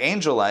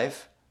 #angel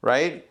life,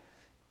 right?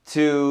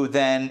 To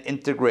then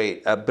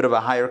integrate a bit of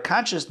a higher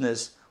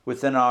consciousness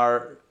within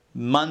our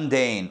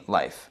mundane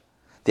life.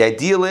 The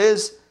ideal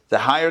is the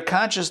higher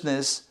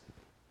consciousness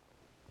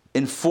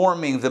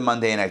informing the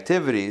mundane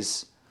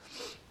activities.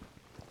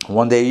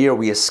 One day a year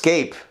we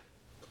escape,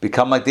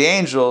 become like the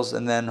angels,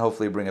 and then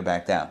hopefully bring it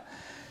back down.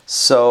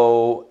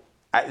 So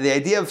the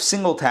idea of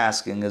single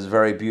tasking is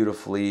very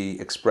beautifully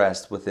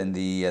expressed within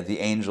the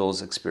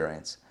angels'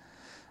 experience.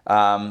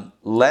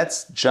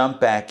 Let's jump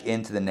back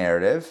into the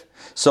narrative.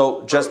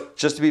 So just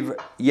to be,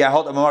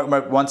 hold on,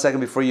 Mark, 1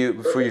 second before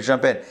you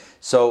jump in.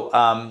 So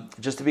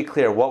just to be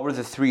clear, what were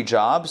the 3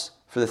 jobs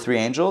for the 3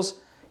 angels?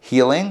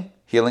 Healing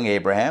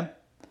Abraham,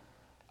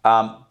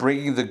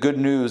 bringing the good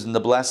news and the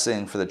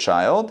blessing for the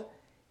child,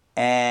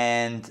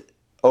 and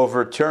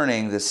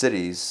overturning the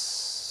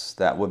cities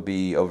that would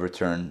be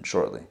overturned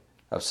shortly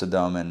of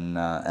Sodom and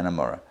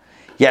Amorah.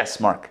 Yes,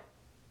 Mark.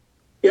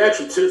 Yeah,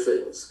 actually 2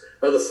 things.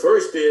 The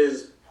first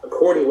is,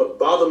 according to what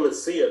Bava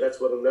Metzia,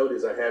 that's what a note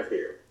is I have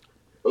here.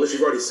 Unless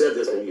you've already said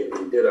this, and you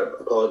did, I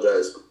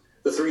apologize.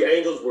 The 3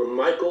 angels were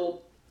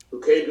Michael, who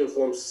came to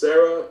inform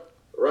Sarah,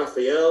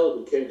 Raphael,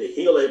 who came to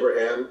heal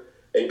Abraham,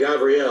 and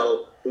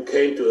Gabriel, who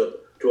came to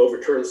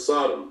overturn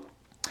Sodom.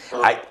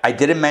 I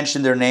didn't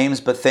mention their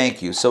names, but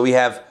thank you. So we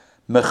have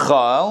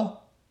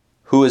Michael,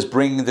 who is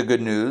bringing the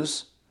good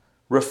news,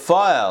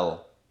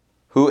 Raphael,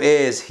 who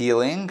is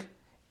healing,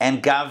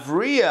 and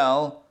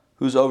Gabriel,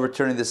 who's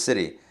overturning the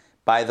city.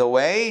 By the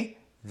way,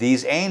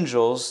 these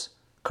angels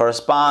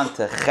correspond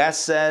to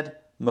Chesed.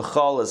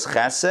 Michael is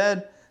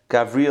Chesed.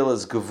 Gabriel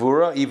is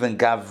Gevura. Even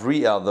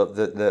Gabriel,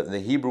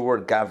 the Hebrew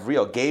word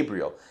Gabriel,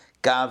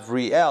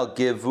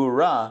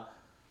 Gevura,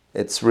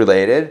 it's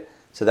related.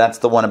 So that's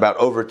the one about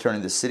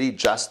overturning the city,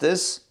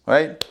 justice,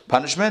 right?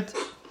 Punishment.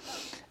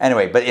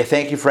 Anyway, but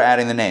thank you for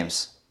adding the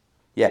names.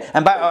 Yeah,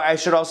 and I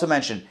should also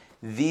mention,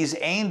 these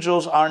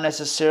angels aren't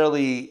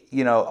necessarily,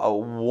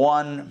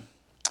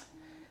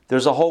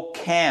 there's a whole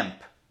camp.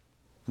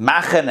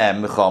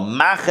 Machane Michael,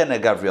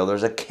 Machane Gabriel.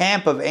 There's a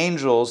camp of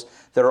angels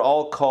that are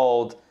all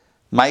called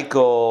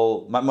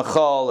Michael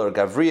or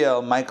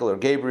Gabriel, Michael or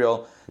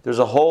Gabriel. There's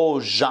a whole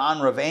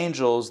genre of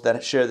angels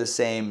that share the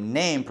same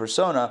name,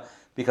 persona,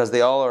 because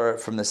they all are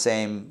in the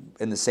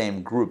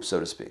same group, so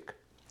to speak.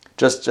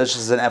 Just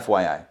as an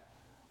FYI.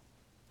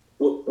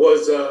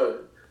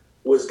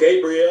 Was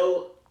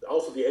Gabriel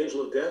also the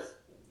angel of death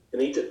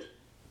in Egypt?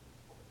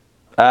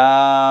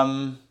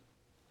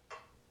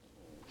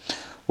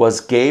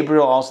 Was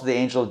Gabriel also the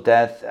angel of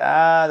death?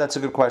 That's a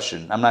good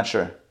question. I'm not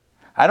sure.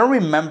 I don't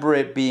remember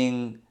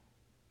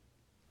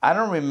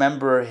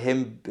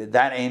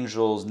that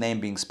angel's name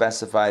being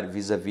specified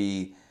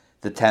vis-a-vis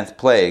the 10th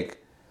plague,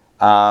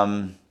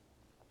 the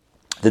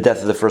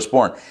death of the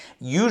firstborn.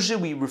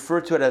 Usually we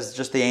refer to it as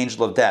just the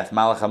angel of death,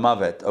 Malach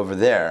HaMavet, over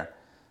there.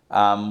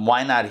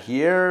 Why not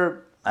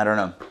here? I don't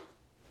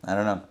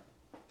know.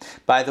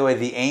 By the way,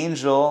 the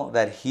angel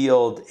that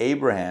healed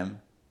Abraham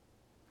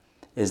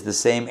is the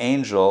same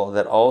angel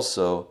that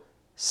also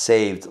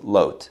saved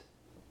Lot,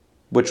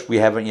 which we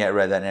haven't yet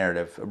read that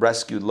narrative.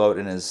 Rescued Lot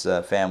and his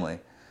family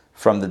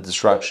from the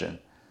destruction.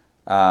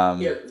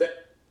 Ari.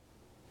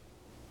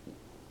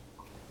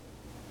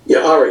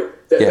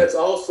 That's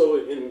also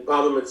in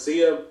Bava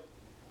Metzia,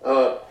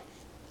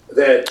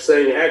 that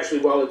saying actually,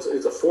 while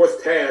it's a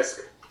fourth task,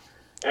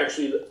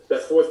 actually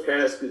that fourth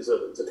task is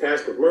a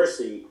task of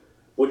mercy,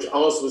 which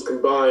also is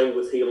combined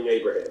with healing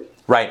Abraham.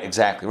 Right,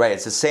 exactly. Right.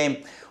 It's the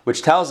same,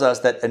 which tells us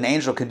that an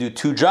angel can do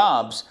two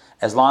jobs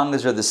as long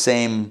as they're the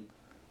same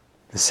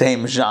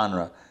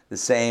genre, the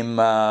same,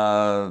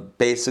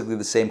 basically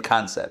the same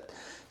concept.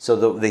 So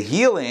the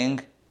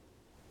healing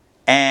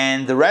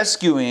and the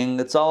rescuing,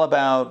 it's all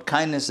about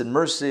kindness and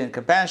mercy and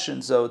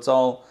compassion. So it's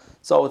all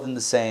within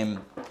the same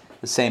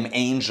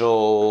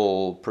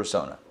angel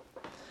persona.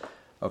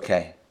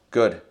 Okay,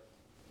 good.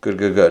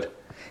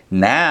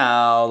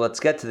 Now let's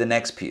get to the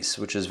next piece,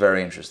 which is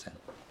very interesting.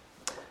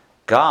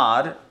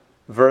 God,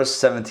 verse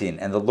 17,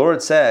 and the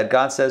Lord said,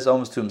 God says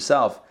almost to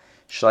himself,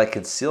 shall I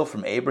conceal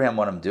from Abraham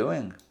what I'm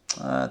doing?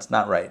 It's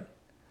not right.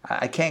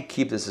 I can't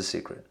keep this a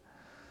secret.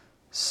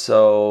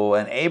 So,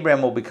 and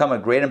Abraham will become a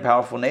great and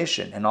powerful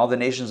nation, and all the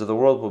nations of the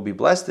world will be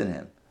blessed in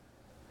him.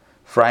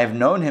 For I have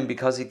known him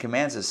because he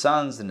commands his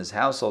sons and his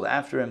household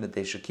after him that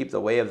they should keep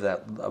the way of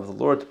the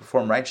Lord to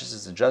perform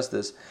righteousness and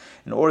justice,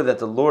 in order that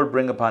the Lord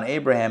bring upon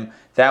Abraham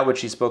that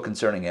which he spoke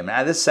concerning him.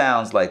 Now this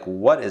sounds like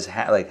what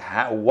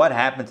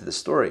happened to the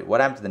story?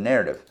 What happened to the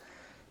narrative?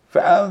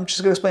 I'm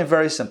just going to explain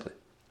very simply.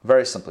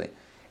 Very simply.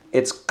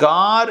 It's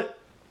God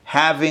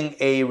having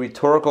a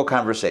rhetorical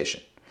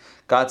conversation.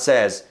 God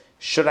says,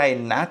 should I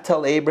not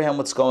tell Abraham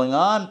what's going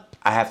on?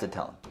 I have to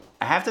tell him.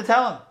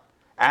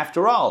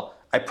 After all,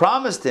 I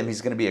promised him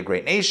he's going to be a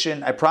great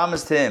nation. I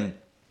promised him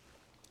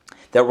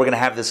that we're going to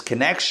have this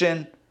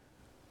connection.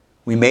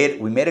 We made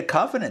a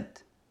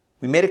covenant.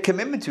 We made a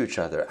commitment to each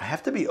other. I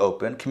have to be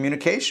open.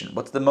 Communication.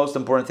 What's the most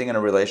important thing in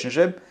a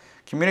relationship?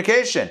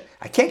 Communication.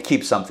 I can't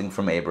keep something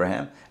from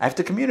Abraham. I have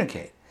to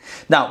communicate.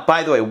 Now,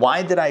 by the way,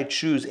 why did I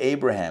choose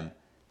Abraham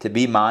to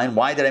be mine?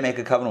 Why did I make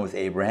a covenant with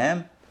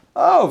Abraham?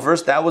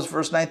 That was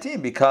verse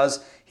 19,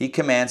 because he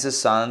commands his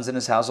sons and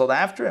his household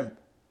after him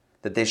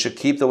that they should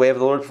keep the way of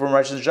the Lord to perform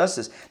righteousness and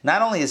justice.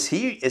 Not only is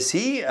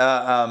he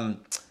a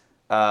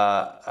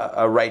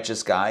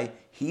righteous guy,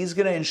 he's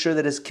going to ensure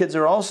that his kids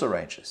are also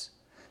righteous.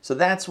 So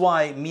that's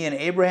why me and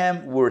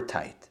Abraham were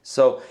tight.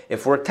 So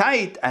if we're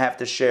tight, I have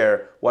to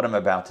share what I'm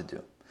about to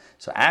do.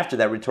 So after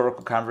that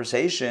rhetorical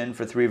conversation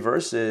for 3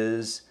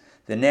 verses,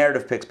 the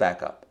narrative picks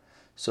back up.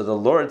 So the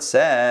Lord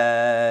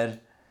said,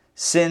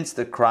 since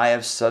the cry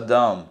of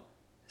Sodom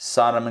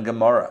and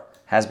Gomorrah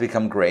has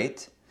become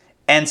great,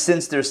 and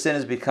since their sin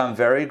has become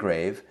very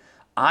grave,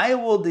 I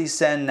will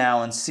descend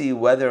now and see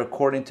whether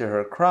according to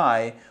her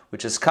cry,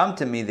 which has come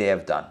to me, they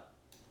have done.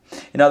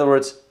 In other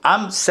words,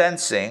 I'm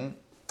sensing,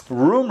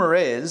 rumor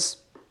is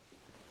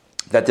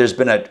that there's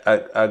been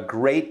a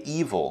great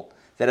evil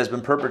that has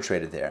been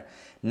perpetrated there.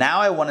 Now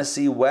I want to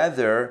see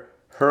whether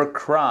her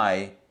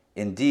cry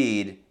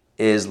indeed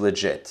is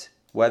legit,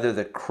 whether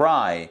the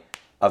cry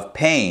of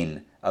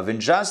pain, of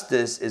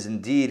injustice is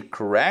indeed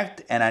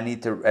correct, and I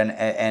need to,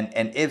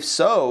 and if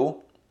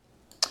so,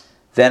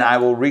 then I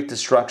will wreak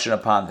destruction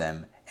upon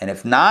them. And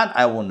if not,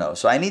 I will know.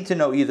 So I need to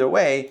know either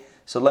way.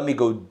 So let me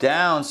go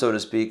down, so to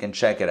speak, and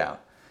check it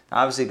out.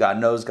 Obviously, God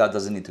knows God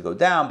doesn't need to go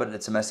down, but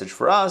it's a message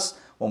for us.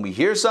 When we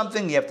hear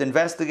something, you have to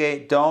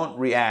investigate. Don't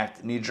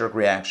react, knee-jerk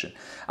reaction.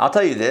 I'll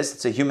tell you this,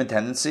 it's a human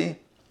tendency.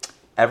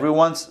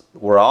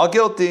 We're all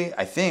guilty.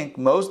 I think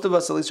most of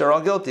us at least are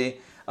all guilty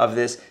of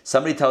this.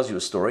 Somebody tells you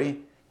a story.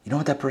 You know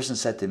what that person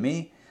said to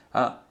me?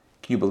 Can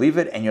you believe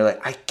it? And you're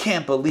like, I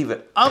can't believe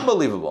it.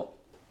 Unbelievable.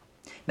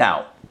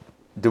 Now,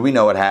 do we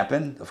know what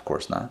happened? Of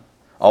course not.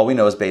 All we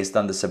know is based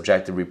on the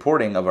subjective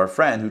reporting of our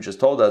friend who just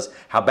told us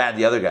how bad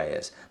the other guy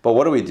is. But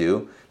what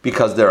do?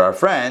 Because they're our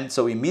friend,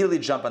 so we immediately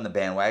jump on the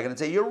bandwagon and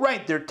say, you're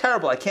right, they're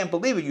terrible, I can't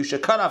believe it, you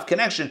should cut off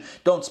connection,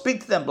 don't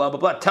speak to them, blah, blah,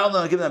 blah, tell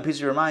them, give them a piece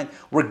of your mind.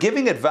 We're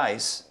giving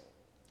advice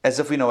as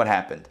if we know what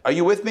happened. Are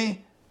you with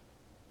me?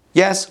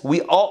 Yes,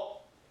 we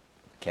all,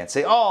 can't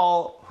say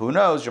all, who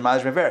knows, your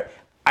mileage may vary.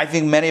 I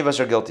think many of us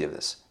are guilty of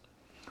this.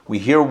 We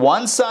hear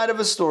one side of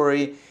a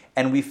story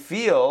and we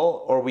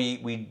feel, or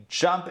we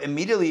jump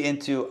immediately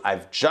into,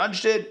 I've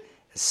judged it,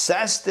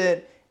 assessed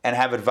it, and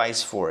have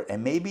advice for it.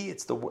 And maybe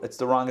it's the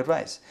wrong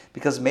advice.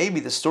 Because maybe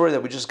the story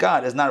that we just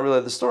got is not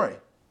really the story.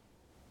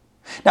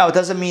 Now, it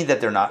doesn't mean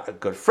that they're not a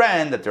good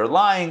friend, that they're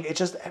lying. It's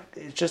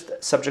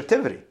just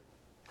subjectivity.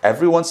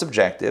 Everyone's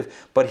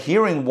subjective, but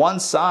hearing one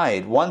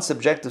side, one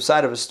subjective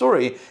side of a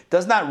story,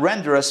 does not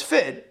render us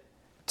fit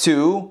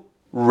to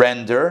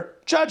render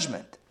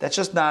judgment. That's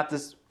just not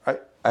this.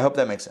 I hope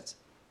that makes sense.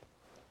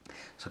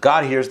 So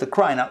God hears the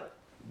cry. Now,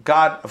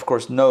 God, of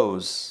course,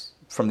 knows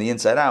from the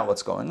inside out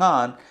what's going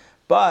on,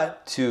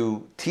 but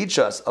to teach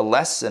us a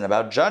lesson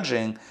about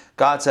judging,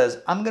 God says,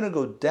 I'm going to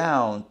go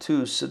down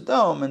to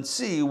Sodom and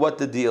see what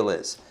the deal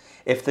is.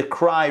 If the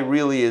cry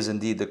really is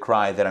indeed the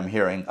cry that I'm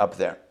hearing up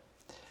there.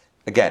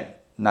 Again,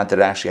 not that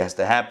it actually has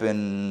to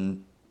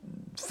happen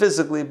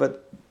physically,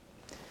 but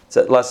it's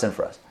a lesson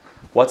for us.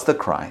 What's the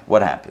cry?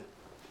 What happened?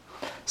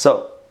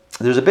 So,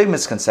 there's a big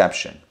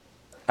misconception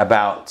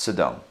about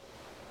Sodom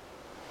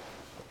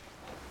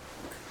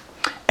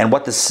and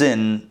what the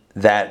sin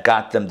that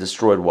got them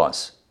destroyed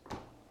was.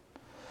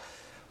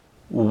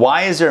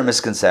 Why is there a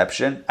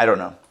misconception? I don't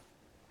know.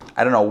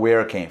 I don't know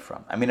where it came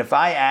from. I mean, if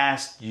I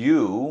asked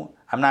you,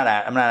 I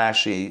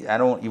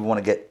don't even want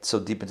to get so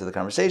deep into the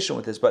conversation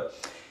with this, but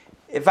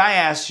if I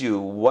asked you,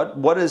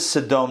 what is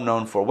Sodom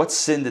known for? What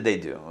sin did they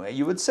do?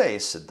 You would say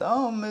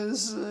Sodom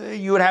is,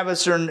 you would have a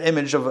certain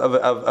image of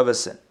a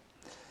sin.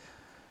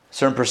 A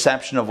certain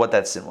perception of what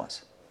that sin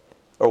was.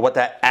 Or what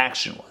that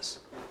action was.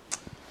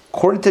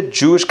 According to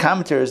Jewish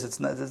commentaries, it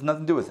has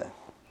nothing to do with that.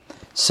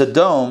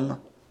 Sodom,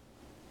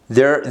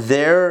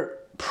 their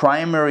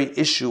primary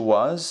issue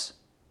was,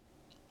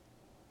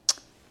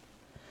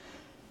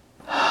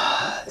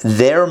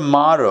 their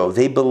motto,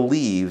 they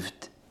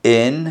believed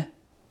in,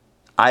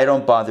 I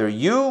don't bother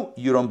you,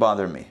 you don't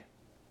bother me.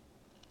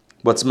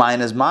 What's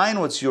mine is mine,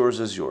 what's yours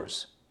is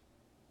yours.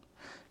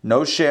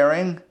 No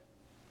sharing,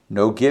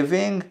 no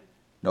giving,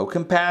 no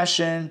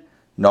compassion,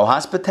 no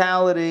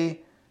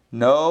hospitality,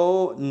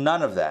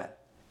 none of that.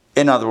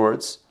 In other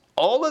words,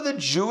 all of the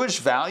Jewish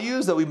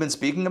values that we've been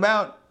speaking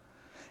about,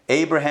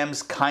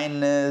 Abraham's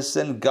kindness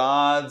and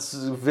God's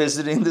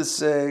visiting the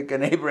sick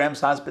and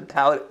Abraham's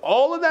hospitality,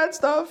 all of that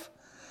stuff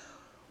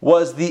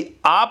was the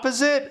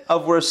opposite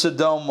of where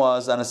Sodom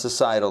was on a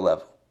societal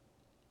level.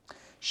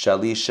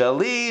 Shali,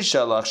 shali,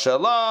 shalach,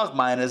 shalach,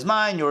 mine is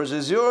mine, yours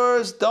is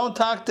yours, don't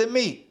talk to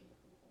me.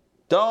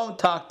 Don't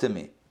talk to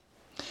me.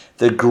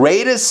 The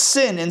greatest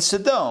sin in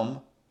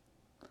Sodom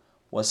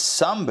was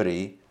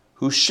somebody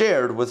who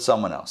shared with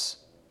someone else.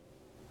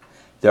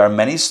 There are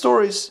many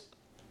stories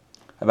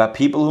about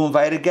people who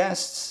invited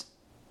guests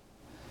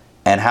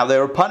and how they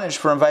were punished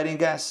for inviting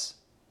guests.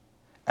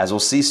 As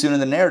we'll see soon in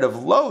the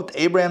narrative, Lot,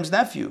 Avram's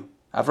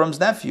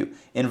nephew,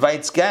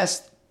 invites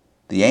guests,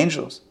 the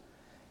angels.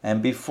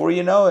 And before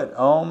you know it,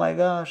 oh my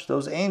gosh,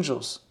 those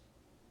angels.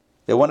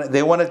 They want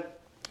to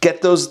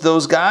get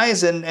those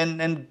guys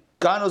and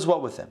God knows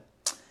what with them.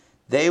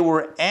 They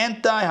were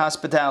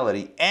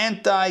anti-hospitality,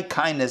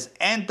 anti-kindness,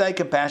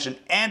 anti-compassion,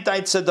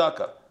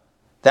 anti-tzedakah.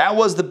 That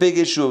was the big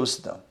issue of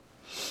Sodom.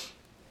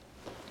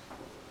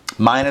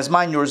 Mine is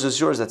mine, yours is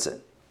yours, that's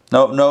it.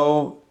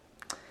 No.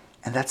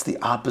 And that's the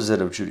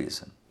opposite of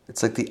Judaism.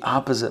 It's like the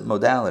opposite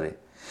modality.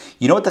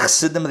 You know what the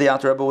Chassidim of the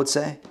Alter Rebbe would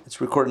say?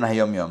 It's recorded in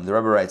Hayom Yom. The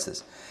Rebbe writes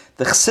this.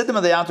 The Chassidim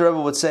of the Alter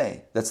Rebbe would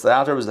say, the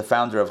Alter Rebbe is the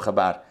founder of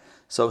Chabad.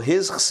 So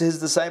his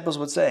disciples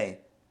would say,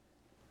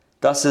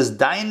 Das ist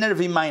deiner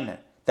wie meiner.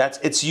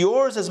 It's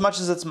yours as much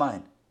as it's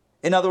mine.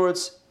 In other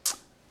words,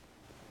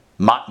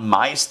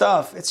 my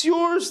stuff, it's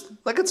yours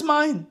like it's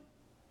mine.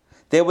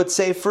 They would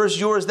say first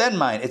yours, then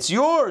mine. It's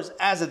yours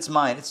as it's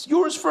mine. It's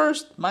yours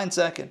first, mine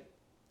second.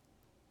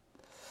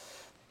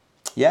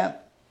 Yeah.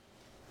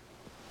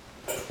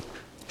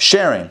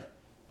 Sharing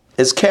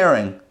is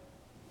caring.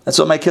 That's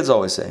what my kids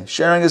always say.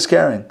 Sharing is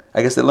caring.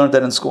 I guess they learned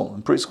that in school,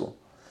 in preschool.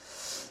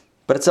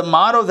 But it's a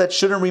motto that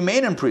shouldn't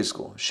remain in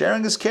preschool.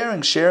 Sharing is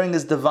caring. Sharing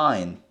is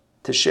divine.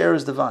 To share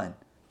is divine.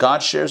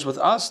 God shares with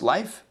us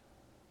life.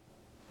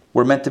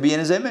 We're meant to be in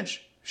His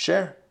image.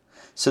 Share.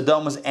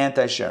 Sodom was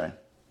anti-sharing.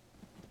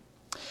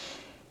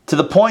 To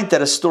the point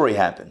that a story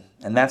happened.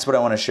 And that's what I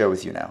want to share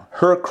with you now.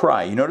 Her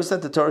cry. You notice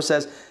that the Torah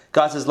says,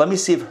 God says, let me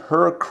see if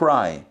her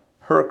cry.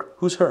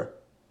 Who's her?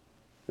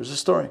 There's a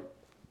story.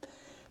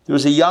 There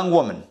was a young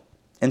woman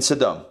in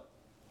Sodom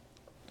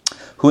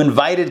who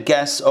invited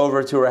guests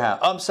over to her house.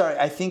 Oh, I'm sorry,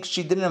 I think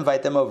she didn't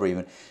invite them over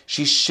even.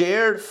 She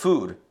shared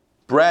food,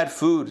 bread,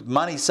 food,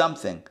 money,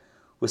 something,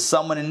 with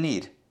someone in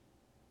need.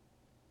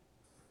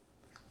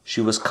 She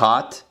was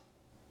caught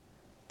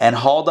and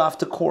hauled off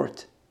to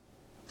court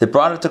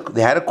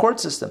They had a court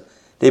system.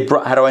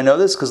 How do I know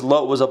this? Because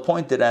Lot was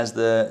appointed as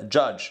the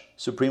judge,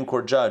 Supreme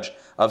Court judge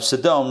of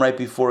Sodom right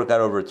before it got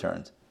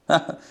overturned.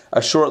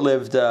 a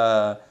short-lived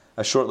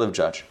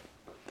judge.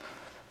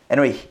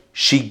 Anyway,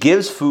 she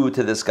gives food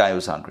to this guy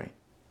who's hungry.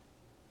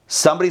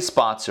 Somebody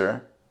spots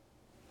her.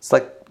 It's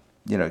like,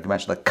 you can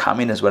imagine like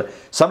communist, whatever.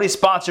 Somebody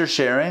spots her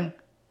sharing,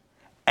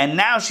 and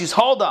now she's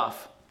hauled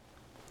off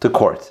to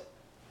court.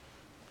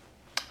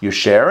 You're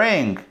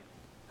sharing.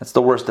 That's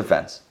the worst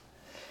offense.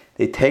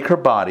 They take her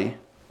body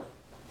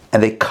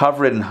and they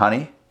cover it in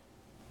honey,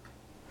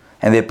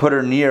 and they put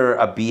her near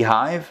a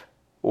beehive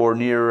or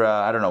near,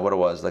 I don't know what it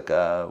was, like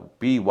a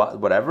bee,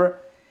 whatever,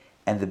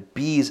 and the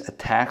bees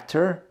attacked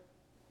her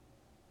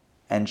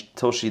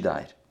until she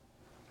died.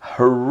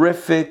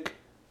 Horrific,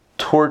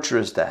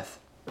 torturous death.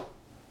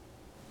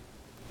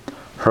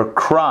 Her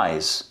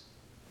cries,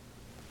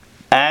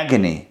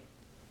 agony,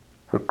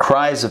 her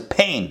cries of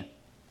pain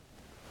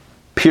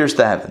pierced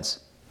the heavens.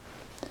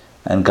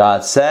 And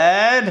God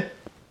said,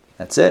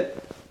 that's it.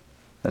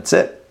 That's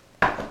it.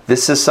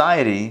 This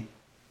society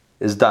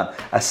is done.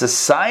 A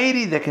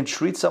society that can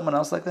treat someone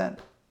else like that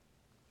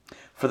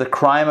for the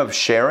crime of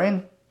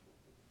sharing,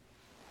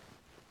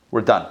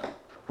 we're done.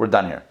 We're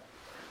done here.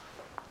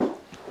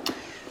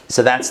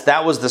 So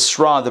that was the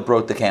straw that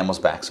broke the camel's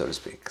back, so to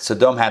speak.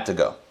 Sodom had to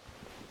go.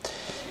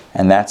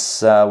 And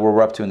that's where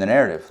we're up to in the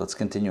narrative. Let's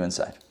continue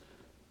inside.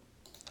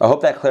 I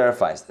hope that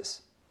clarifies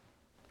this.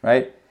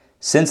 Right?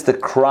 Since the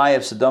cry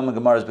of Sodom and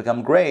Gomorrah has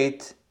become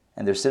great,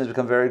 and their sin has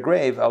become very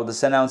grave, I will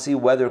descend out and see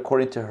whether,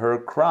 according to her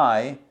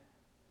cry,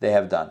 they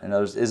have done. In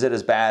other words, is it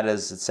as bad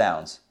as it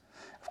sounds?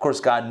 Of course,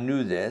 God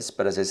knew this,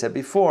 but as I said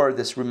before,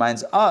 this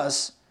reminds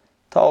us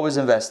to always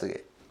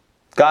investigate.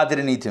 God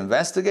didn't need to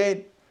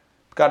investigate.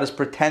 God is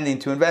pretending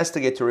to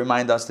investigate to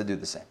remind us to do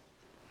the same.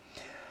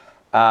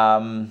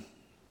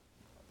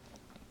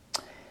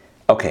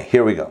 Okay,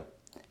 here we go.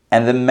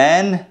 And the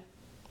men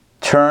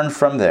turned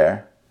from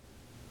there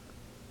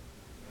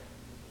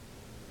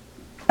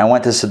and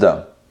went to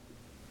Sodom.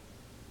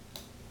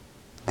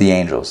 The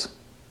angels.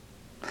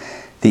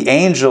 The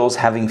angels,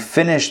 having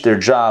finished their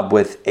job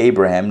with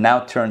Abraham, now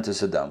turned to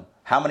Sodom.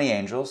 How many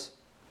angels?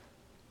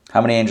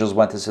 How many angels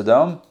went to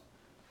Sodom?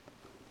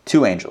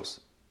 2 angels.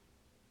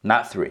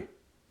 Not 3.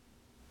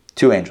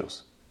 2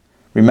 angels.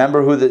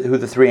 Remember who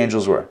the 3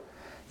 angels were.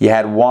 You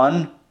had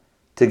one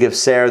to give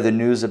Sarah the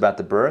news about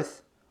the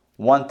birth,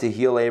 one to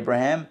heal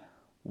Abraham,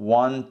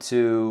 one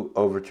to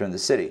overturn the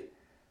city.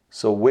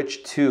 So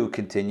which 2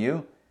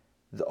 continue?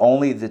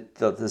 Only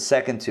the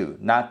second 2,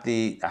 not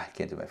the, I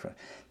can't do my friend,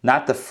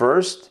 not the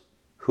first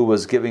who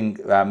was giving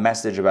a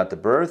message about the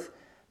birth,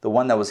 the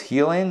one that was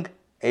healing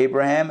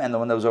Abraham and the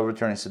one that was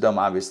overturning Sodom,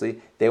 obviously,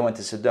 they went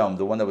to Sodom.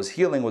 The one that was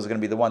healing was going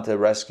to be the one to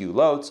rescue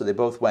Lot, so they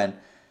both went,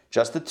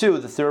 just the 2,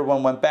 the third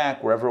one went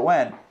back, wherever it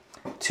went,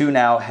 2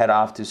 now head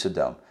off to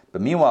Sodom.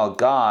 But meanwhile,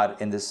 God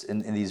in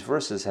these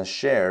verses has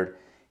shared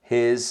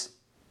his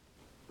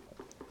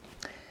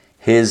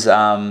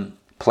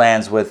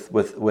plans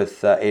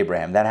with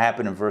Abraham. That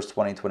happened in verse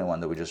 20 and 21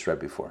 that we just read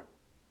before.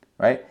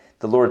 Right?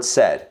 The Lord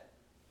said,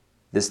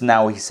 this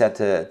now he said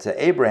to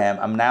Abraham,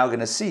 I'm now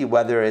going to see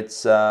whether it's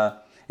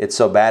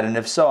so bad, and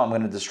if so, I'm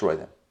going to destroy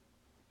them.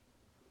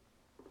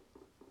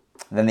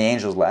 Then the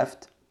angels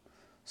left.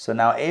 So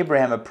now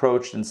Abraham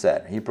approached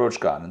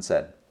God and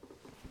said,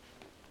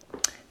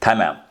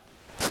 time out.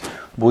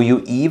 Will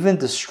you even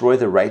destroy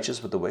the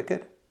righteous with the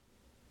wicked?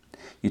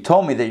 You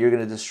told me that you're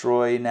going to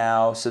destroy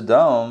now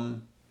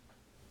Sodom.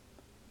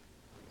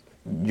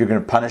 You're going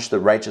to punish the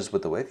righteous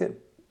with the wicked.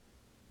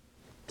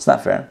 It's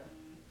not fair.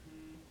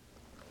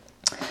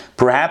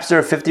 Perhaps there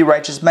are 50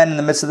 righteous men in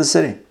the midst of the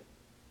city.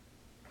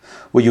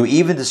 Will you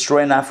even destroy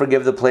and not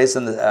forgive the place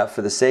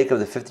for the sake of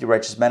the 50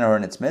 righteous men who are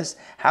in its midst?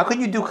 How can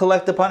you do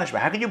collective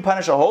punishment? How can you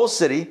punish a whole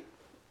city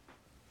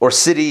or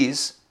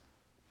cities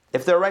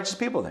if there are righteous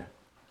people there?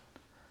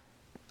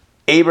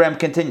 Abraham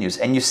continues,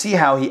 and you see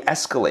how he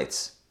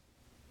escalates.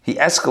 He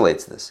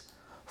escalates this.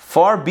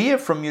 Far be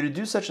it from you to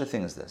do such a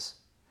thing as this.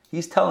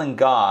 He's telling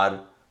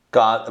God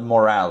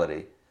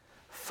morality.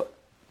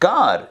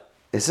 God,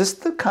 is this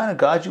the kind of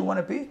God you want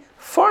to be?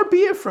 Far be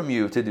it from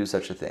you to do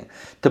such a thing.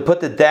 To put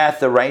to death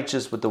the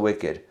righteous with the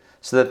wicked,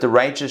 so that the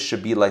righteous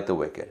should be like the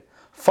wicked.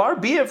 Far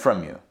be it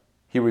from you.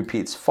 He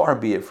repeats, far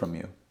be it from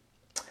you.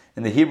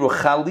 In the Hebrew,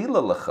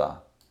 chalila lecha.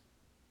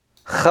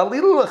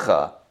 Chalila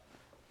lecha.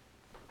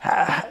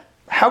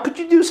 How could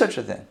you do such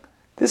a thing?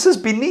 This is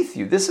beneath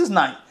you. This is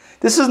not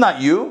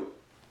you.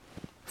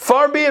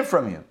 Far be it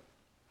from you.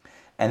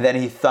 And then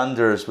he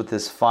thunders with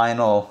this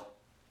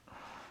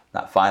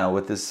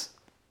with this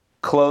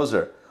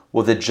closer.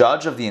 Will the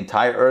judge of the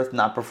entire earth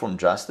not perform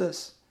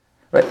justice?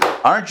 Right?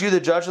 Aren't you the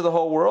judge of the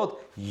whole world?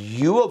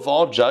 You of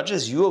all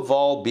judges, you of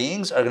all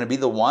beings are going to be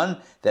the one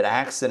that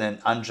acts in an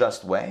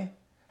unjust way?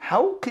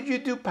 How could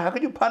you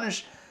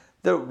punish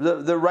the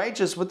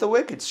righteous with the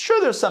wicked?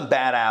 Sure, there's some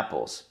bad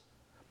apples,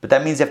 but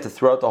that means you have to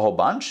throw out the whole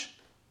bunch?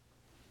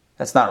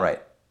 That's not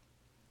right.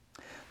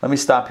 Let me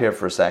stop here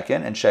for a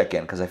second and check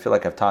in, because I feel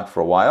like I've talked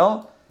for a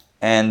while,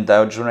 and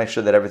I just want to make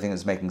sure that everything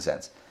is making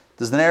sense.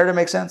 Does the narrative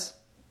make sense?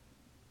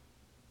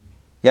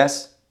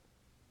 Yes?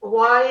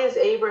 Why is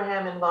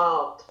Abraham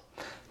involved?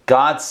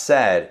 God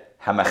said,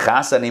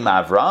 Hamachas ani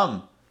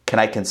ma'Avram? Can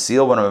I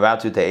conceal what I'm about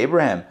to do to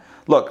Abraham?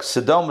 Look,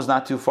 Sodom was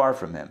not too far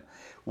from him.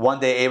 One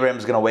day Abraham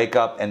is going to wake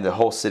up and the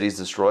whole city is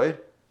destroyed.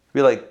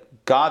 Be like,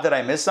 God, did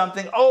I miss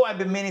something? Oh, I've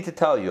been meaning to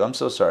tell you. I'm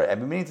so sorry. I've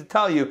been meaning to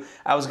tell you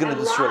I was going to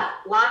destroy.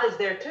 Lot is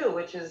there too,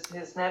 which is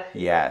his nephew.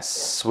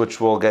 Yes,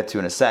 which we'll get to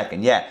in a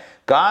second. Yeah,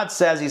 God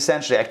says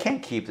essentially, I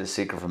can't keep this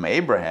secret from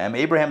Abraham.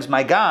 Abraham's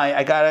my guy.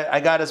 I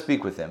gotta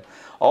speak with him.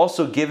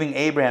 Also, giving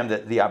Abraham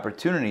the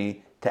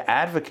opportunity to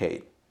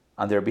advocate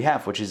on their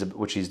behalf, which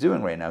he's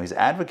doing right now. He's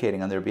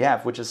advocating on their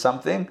behalf, which is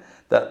something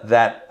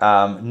that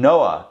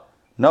Noah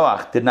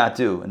did not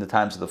do in the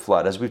times of the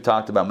flood, as we've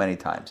talked about many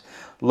times.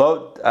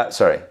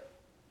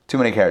 Too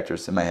many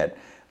characters in my head.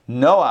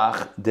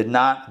 Noah did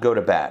not go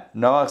to bat.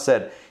 Noah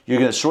said, you're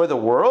going to destroy the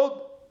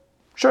world?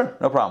 Sure,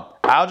 no problem.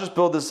 I'll just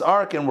build this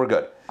ark and we're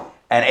good.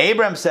 And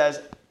Abraham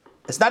says,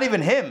 it's not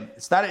even him.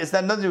 It's not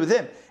nothing to do with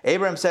him.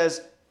 Abraham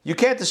says, you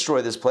can't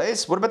destroy this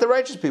place. What about the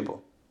righteous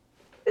people?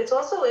 It's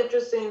also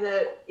interesting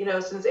that,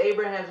 since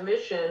Abraham's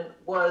mission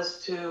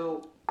was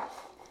to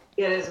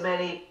get as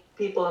many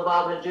people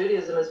involved in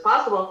Judaism as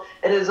possible,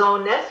 and his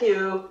own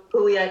nephew,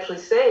 who he actually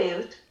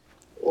saved,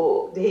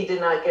 he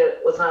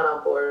was not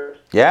on board.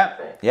 Yeah,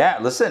 right. Yeah.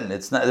 Listen,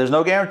 there's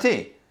no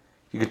guarantee.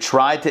 You could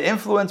try to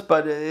influence,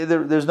 but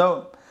there's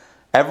no.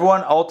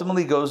 Everyone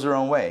ultimately goes their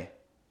own way,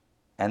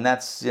 and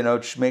that's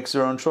makes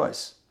their own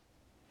choice.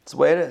 It's the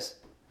way it is.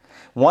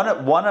 One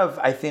of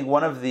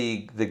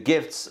the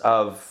gifts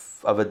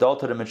of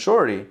adulthood and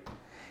maturity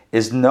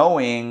is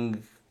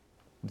knowing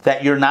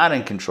that you're not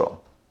in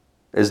control.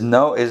 Is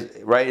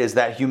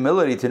that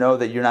humility to know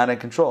that you're not in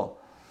control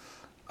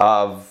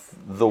of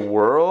the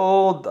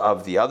world,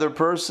 of the other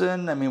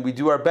person. I mean, we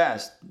do our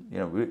best.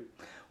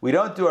 We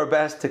don't do our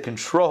best to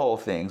control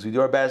things. We do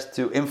our best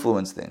to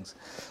influence things.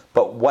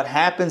 But what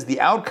happens,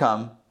 the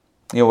outcome,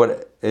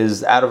 what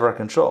is out of our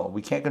control.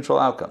 We can't control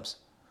outcomes.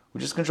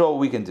 We just control what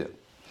we can do.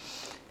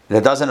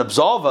 That doesn't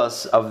absolve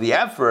us of the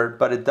effort,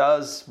 but it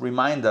does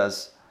remind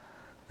us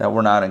that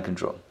we're not in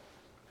control.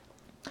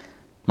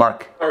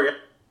 Mark. All right.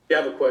 You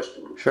have a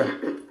question. Sure.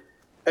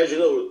 As you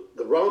know,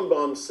 the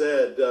Rambam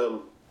said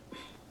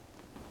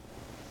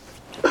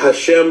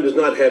Hashem does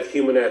not have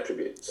human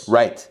attributes.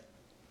 Right.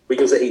 We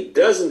can say he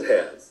doesn't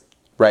have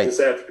this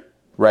attribute.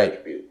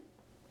 Right.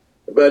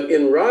 But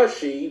in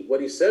Rashi, what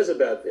he says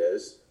about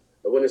this,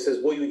 when it says,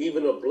 will you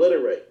even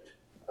obliterate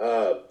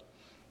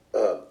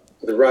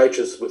the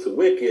righteous with the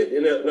wicked?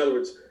 In other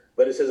words,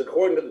 but it says,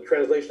 according to the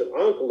translation of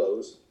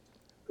Onkelos,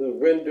 who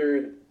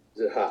rendered,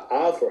 is it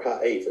ha'af or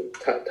ha'af?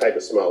 Type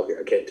of small here,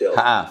 I can't tell.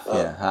 Ha'af,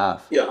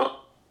 ha'af. Yeah,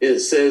 it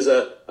says,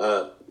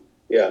 ha'af,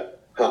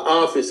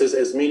 it says,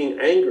 as meaning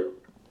anger.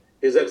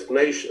 Its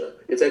explanation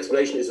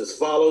is as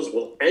follows: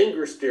 will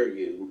anger stir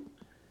you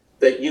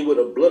that you would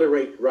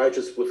obliterate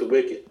righteous with the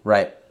wicked?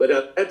 Right.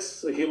 But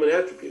that's a human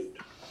attribute.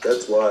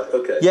 That's why.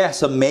 Okay. Yeah.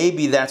 So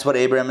maybe that's what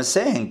Abraham is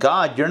saying.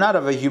 God, you're not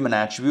of a human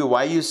attribute.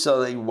 Why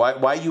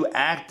are you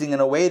acting in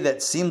a way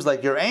that seems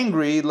like you're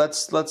angry?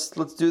 Let's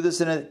do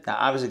this in a. Now,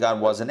 obviously,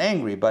 God wasn't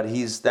angry, but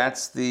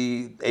that's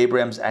the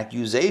Abraham's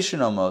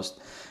accusation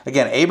almost.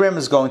 Again, Abraham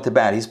is going to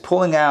bat. He's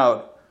pulling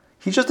out.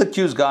 He just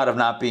accused God of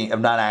not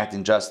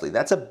acting justly.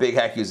 That's a big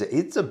accusation.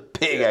 It's a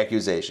big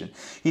accusation.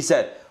 He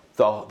said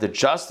the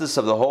justice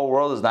of the whole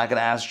world is not going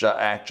to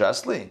act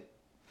justly. I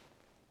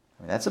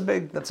mean, that's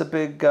a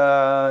big.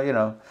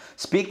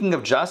 Speaking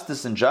of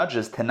justice and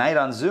judges, tonight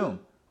on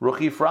Zoom,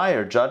 Ruchi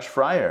Fryer, Judge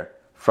Fryer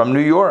from New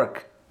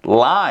York,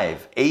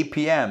 live 8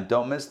 p.m.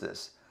 Don't miss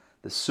this.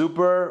 The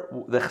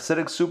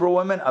Hasidic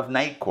Superwoman of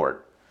Night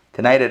Court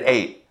tonight at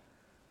 8.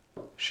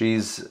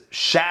 She's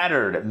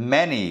shattered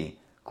many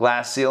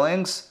glass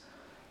ceilings,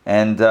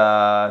 and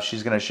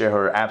she's going to share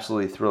her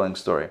absolutely thrilling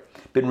story.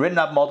 Been written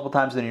up multiple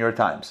times in the New York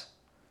Times.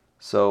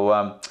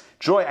 So,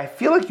 Joy, I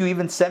feel like you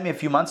even sent me a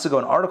few months ago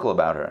an article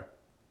about her.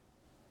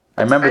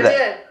 I remember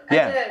that. I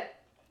did.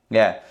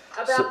 Yeah.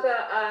 About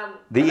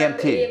the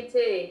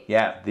EMT.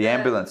 Yeah, the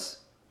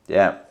ambulance.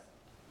 Yeah,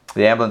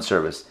 the ambulance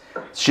service.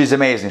 She's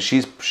amazing.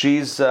 She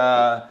as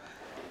a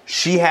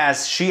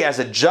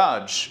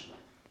judge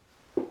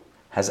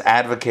has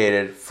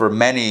advocated for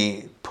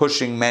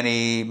pushing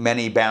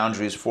many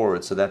boundaries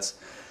forward. So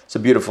it's a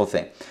beautiful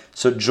thing.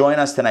 So join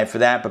us tonight for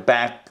that. But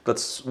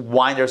let's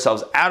wind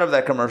ourselves out of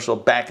that commercial,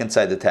 back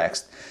inside the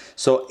text.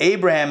 So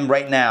Abraham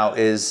right now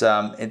is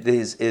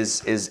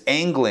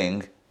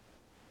angling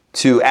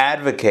to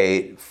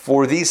advocate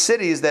for these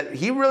cities that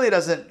he really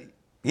doesn't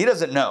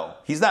know.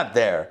 He's not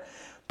there.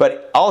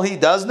 But all he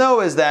does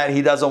know is that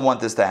he doesn't want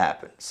this to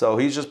happen. So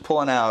he's just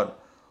pulling out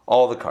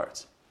all the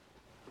cards.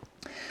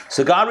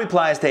 So God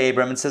replies to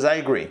Abraham and says, I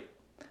agree.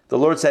 The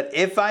Lord said,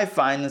 if I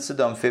find in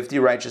Sodom 50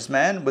 righteous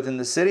men within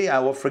the city, I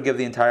will forgive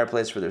the entire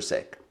place for their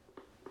sake.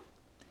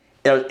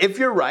 If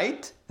you're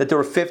right, that there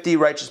were 50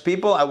 righteous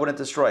people, I wouldn't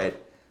destroy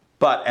it.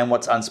 And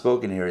what's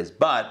unspoken here is,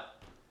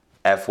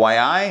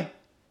 FYI,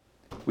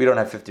 we don't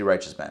have 50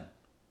 righteous men.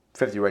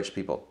 50 righteous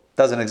people.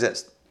 Doesn't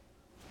exist.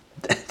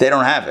 They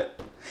don't have it.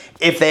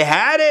 If they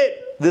had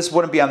it, this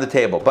wouldn't be on the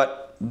table.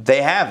 But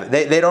they have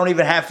it. They don't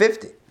even have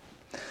 50.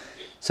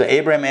 So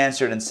Abraham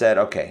answered and said,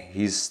 okay,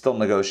 he's still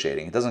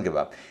negotiating. He doesn't give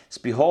up. He says,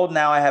 behold,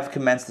 now I have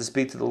commenced to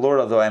speak to the Lord,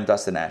 although I am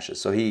dust and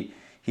ashes. So he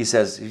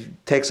says, he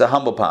takes a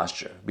humble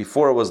posture.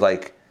 Before it was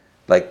like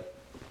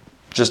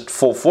just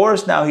full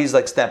force. Now he's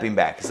like stepping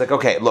back. He's like,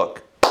 okay,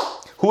 look,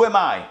 who am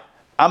I?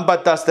 I'm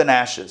but dust and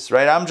ashes,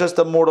 right? I'm just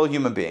a mortal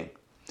human being.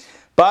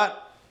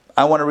 But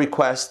I want to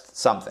request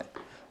something.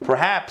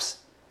 Perhaps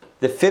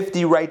the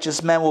 50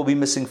 righteous men will be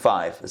missing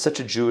 5. It's such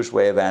a Jewish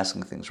way of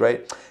asking things,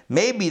 right?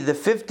 Maybe the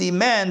 50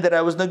 men that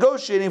I was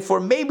negotiating for,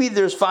 maybe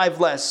there's 5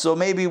 less, so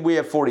maybe we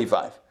have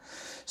 45.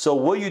 So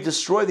will you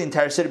destroy the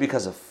entire city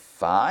because of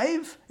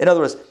 5? In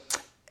other words,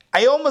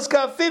 I almost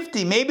got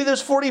 50. Maybe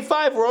there's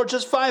 45. We're all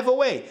just 5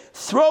 away.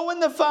 Throw in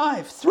the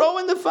 5. Throw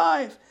in the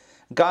 5.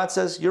 God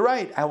says, you're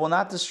right. I will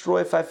not destroy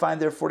if I find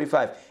there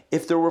 45.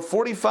 If there were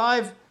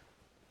 45,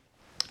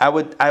 I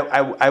would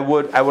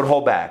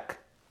hold back.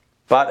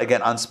 But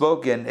again,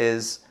 unspoken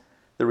is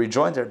the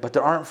rejoinder, but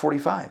there aren't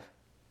 45.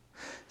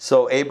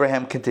 So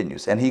Abraham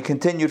continues, and he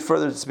continued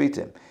further to speak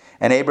to him.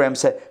 And Abraham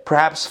said,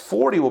 perhaps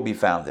 40 will be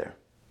found there.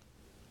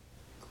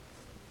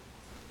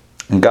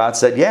 And God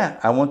said, yeah,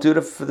 I won't do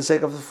it for the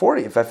sake of the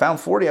 40. If I found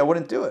 40, I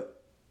wouldn't do it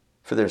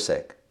for their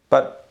sake.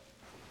 But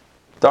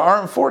there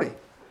aren't 40.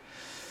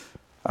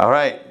 All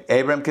right,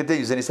 Abraham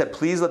continues, and he said,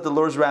 please let the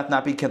Lord's wrath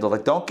not be kindled.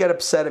 Like, don't get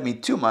upset at me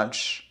too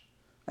much,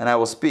 and I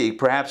will speak.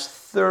 Perhaps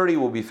 30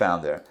 will be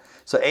found there.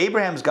 So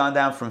Abraham's gone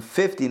down from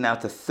 50 now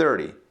to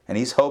 30, and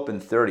he's hoping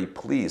 30,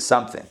 please,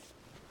 something.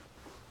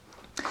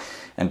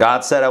 And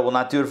God said, I will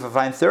not do it if I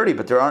find 30,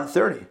 but there aren't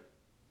 30.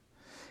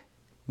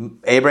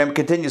 Abraham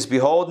continues,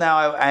 behold,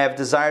 now I have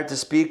desired to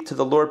speak to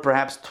the Lord,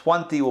 perhaps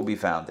 20 will be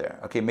found there.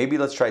 Okay, maybe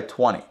let's try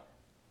 20.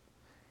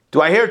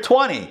 Do I hear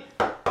 20?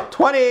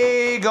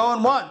 20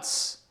 going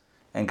once.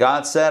 And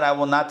God said, I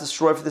will not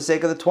destroy for the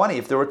sake of the 20.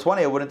 If there were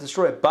 20, I wouldn't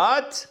destroy it.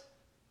 But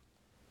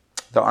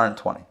there aren't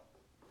 20.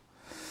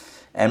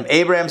 And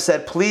Abraham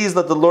said, please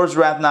let the Lord's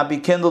wrath not be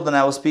kindled, and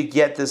I will speak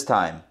yet this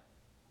time.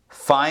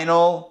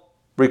 Final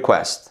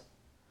request.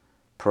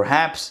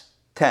 Perhaps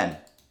 10.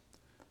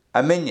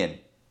 A minyan.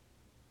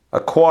 A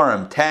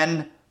quorum.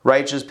 10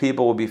 righteous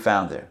people will be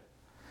found there.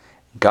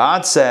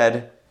 God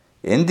said,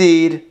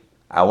 indeed,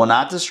 I will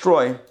not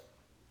destroy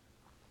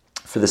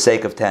for the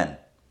sake of 10.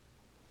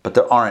 But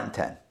there aren't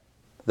 10.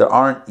 There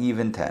aren't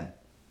even 10.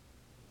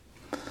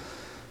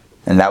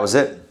 And that was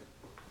it.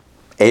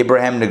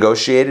 Abraham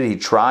negotiated, he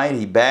tried,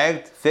 he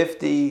begged,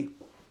 50,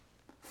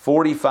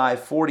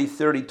 45, 40,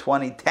 30,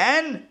 20,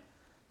 10,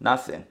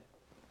 nothing.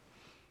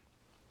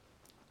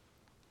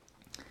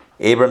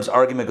 Abraham's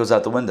argument goes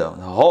out the window.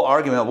 The whole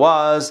argument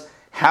was,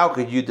 how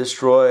could you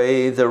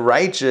destroy the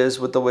righteous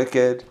with the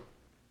wicked?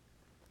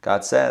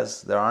 God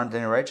says, there aren't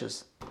any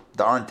righteous.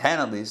 There aren't 10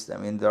 at least. I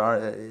mean, there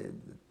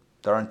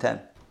aren't 10.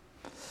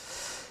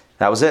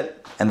 That was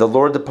it. And the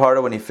Lord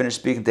departed when he finished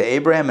speaking to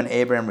Abraham, and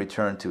Abraham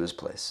returned to his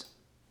place.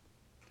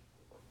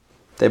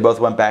 They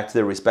both went back to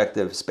their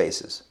respective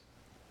spaces.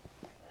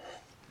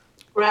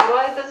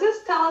 Rabbi, does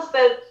this tell us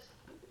that,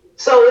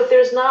 so if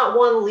there's not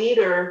one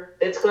leader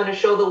that's going to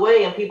show the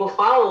way and people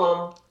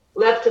follow him,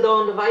 left to their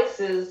own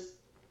devices,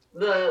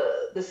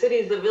 the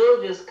cities, the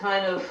villages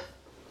kind of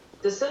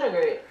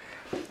disintegrate?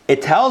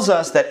 It tells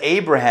us that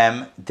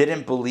Abraham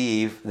didn't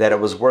believe that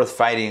it was worth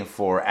fighting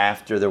for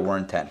after there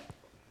weren't 10.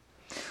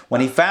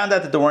 When he found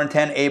out that there weren't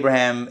 10,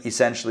 Abraham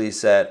essentially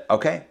said,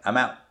 okay, I'm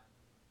out.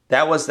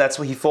 That's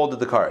what he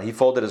folded he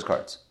folded his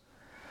cards.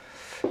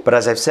 But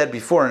as I've said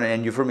before,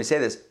 and you've heard me say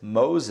this,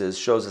 Moses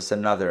shows us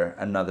another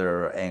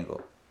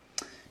angle.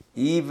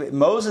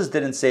 Moses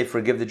didn't say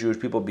forgive the Jewish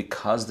people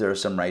because there are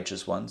some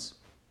righteous ones.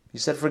 He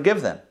said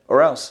forgive them,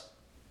 or else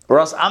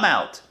I'm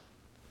out.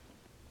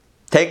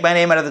 Take my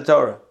name out of the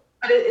Torah.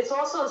 But it's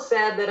also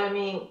sad that, I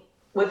mean,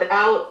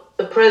 without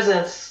the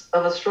presence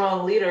of a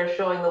strong leader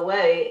showing the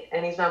way,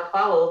 and he's not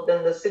followed,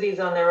 then the cities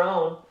on their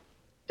own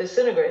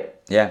disintegrate.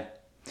 Yeah.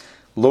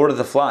 Lord of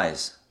the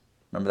Flies.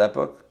 Remember that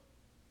book?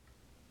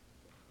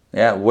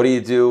 Yeah, what do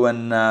you do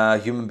when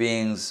human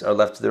beings are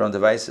left to their own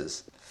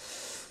devices?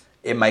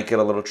 It might get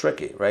a little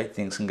tricky, right?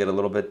 Things can get a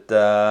little bit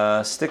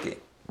sticky.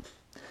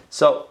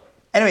 So,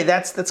 anyway,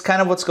 that's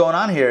kind of what's going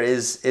on here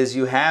is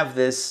you have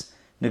this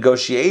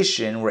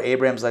negotiation where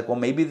Abraham's like, well,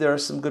 maybe there are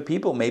some good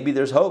people. Maybe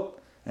there's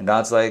hope. And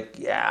God's like,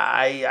 yeah,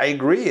 I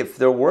agree. If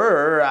there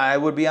were, I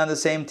would be on the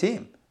same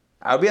team.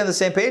 I would be on the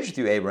same page with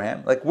you,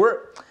 Abraham. Like,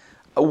 we're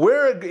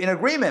in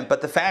agreement,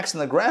 but the facts on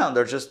the ground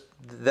are just,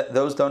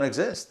 those don't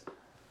exist.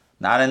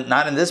 Not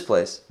in this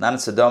place. Not in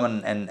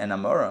Sodom and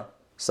Amorah,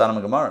 Sodom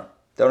and Gomorrah.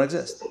 Don't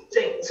exist.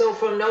 So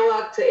from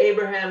Noah to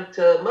Abraham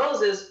to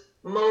Moses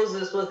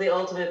was the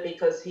ultimate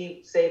because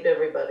he saved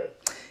everybody.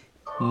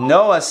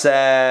 Noah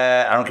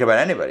said, I don't care about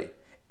anybody.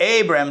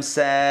 Abraham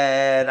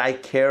said, I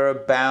care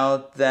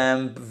about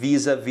them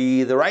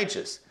vis-a-vis the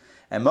righteous.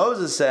 And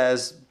Moses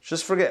says,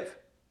 just forgive.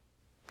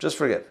 Just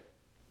forgive.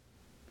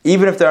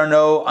 Even if there are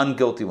no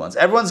unguilty ones.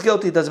 Everyone's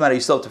guilty, it doesn't matter, you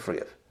still have to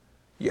forgive.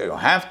 You don't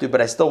have to,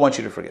 but I still want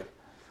you to forgive.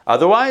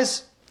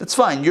 Otherwise, it's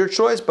fine. Your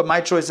choice, but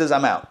my choice is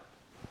I'm out.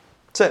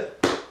 That's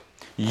it.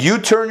 You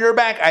turn your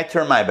back, I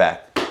turn my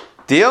back.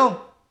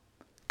 Deal?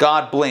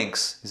 God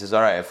blinks. He says,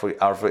 all right,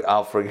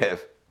 I'll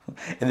forgive.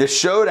 In the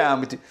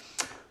showdown,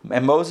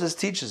 and Moses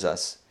teaches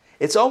us.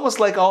 It's almost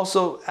like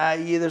also,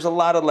 there's a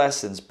lot of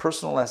lessons,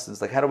 personal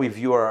lessons, like how do we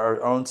view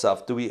our own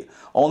self? Do we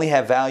only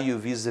have value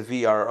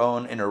vis-a-vis our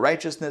own inner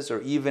righteousness,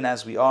 or even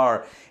as we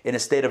are in a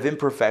state of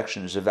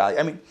imperfection, is a value?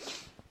 I mean,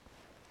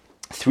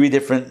 three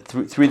different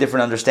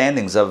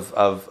understandings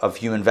of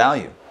human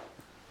value,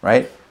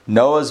 right?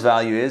 Noah's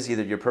value is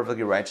either you're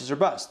perfectly righteous or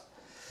bust.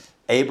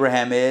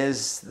 Abraham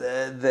is,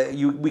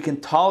 we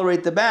can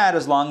tolerate the bad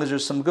as long as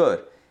there's some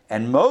good.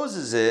 And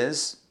Moses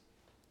is,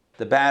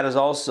 the bad is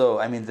also,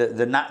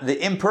 the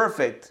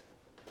imperfect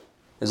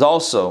is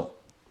also,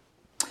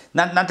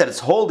 not that it's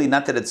holy,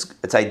 not that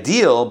it's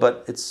ideal,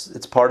 but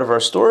it's part of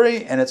our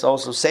story, and it's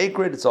also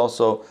sacred, it's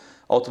also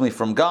ultimately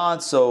from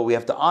God, so we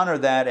have to honor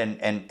that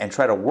and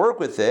try to work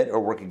with it or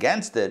work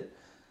against it,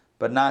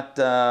 but not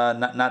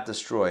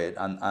destroy it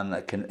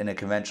in a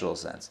conventional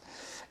sense.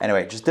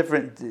 Anyway, just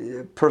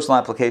different personal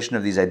application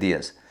of these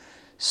ideas.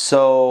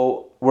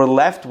 So we're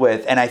left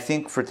with, and I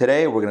think for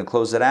today we're going to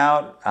close it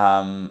out.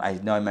 I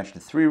know I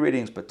mentioned 3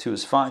 readings, but 2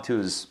 is fine. 2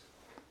 is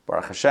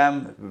Baruch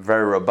Hashem,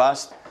 very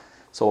robust.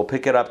 So we'll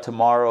pick it up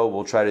tomorrow.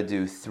 We'll try to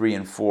do 3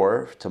 and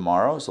 4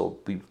 tomorrow. So we'll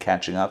be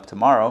catching up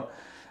tomorrow.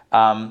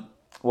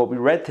 What we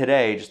read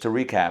today, just to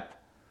recap,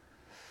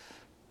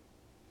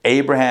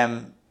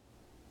 Abraham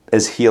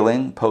is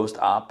healing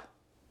post-op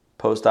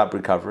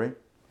recovery.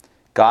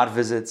 God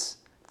visits,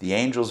 the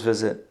angels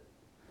visit,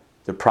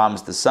 they're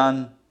promised the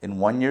son in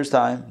 1 year's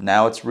time.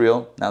 Now it's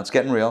real. Now it's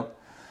getting real.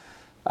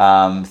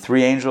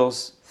 3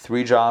 angels,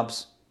 3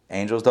 jobs.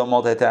 Angels don't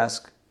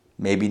multitask.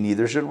 Maybe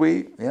neither should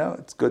we.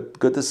 It's good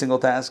to single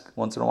task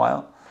once in a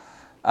while.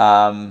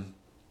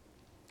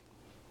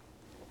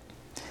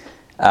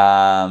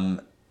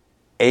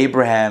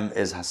 Abraham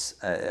his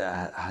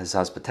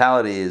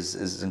hospitality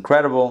is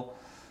incredible.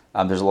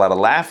 There's a lot of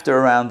laughter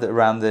around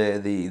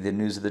the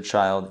news of the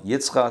child.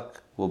 Yitzchak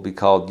will be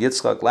called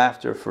Yitzchak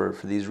laughter for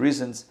these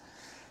reasons.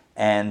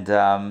 And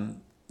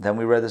then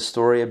we read the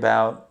story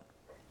about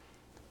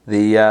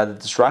the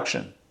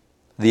destruction,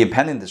 the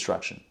impending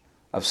destruction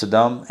of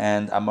Sodom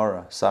and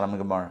Sodom and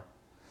Gomorrah.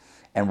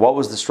 And what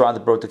was the straw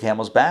that broke the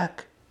camel's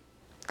back?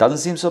 Doesn't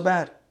seem so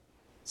bad.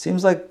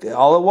 Seems like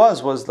all it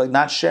was like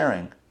not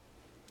sharing.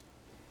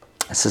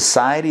 A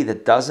society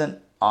that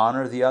doesn't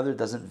honor the other,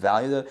 doesn't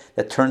value the other,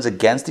 that turns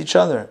against each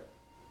other,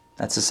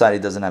 that society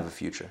doesn't have a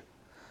future.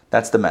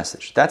 That's the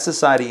message. That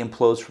society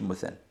implodes from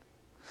within.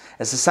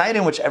 A society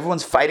in which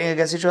everyone's fighting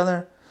against each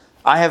other,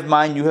 I have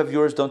mine, you have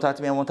yours, don't talk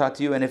to me, I won't talk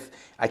to you, and if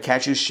I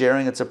catch you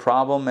sharing, it's a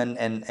problem,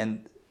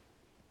 and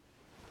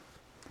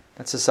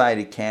that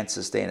society can't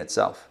sustain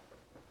itself.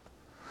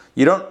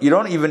 You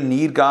don't even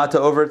need God to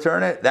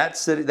overturn it. That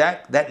city,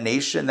 that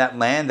nation, that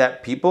land,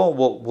 that people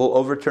will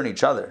overturn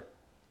each other.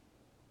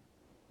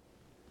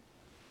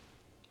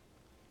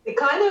 We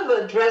kind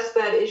of addressed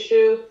that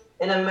issue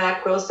in a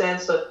macro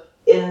sense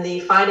in the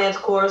finance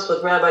course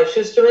with Rabbi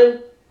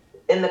Schusterman,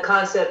 in the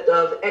concept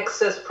of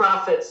excess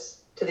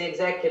profits to the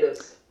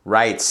executives.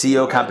 Right,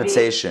 CEO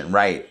compensation,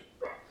 right.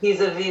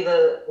 Vis-a-vis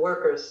the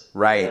workers.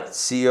 Right, yeah.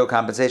 CEO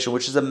compensation,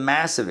 which is a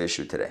massive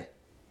issue today.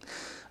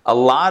 A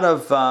lot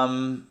of,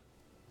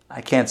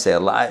 I can't say a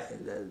lot,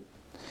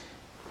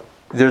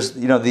 there's,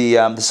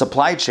 the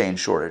supply chain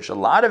shortage. A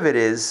lot of it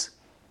is,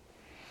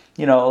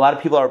 a lot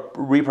of people are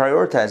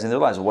reprioritizing their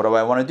lives. What do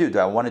I want to do? Do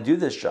I want to do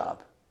this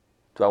job?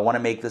 Do I want to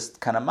make this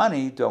kind of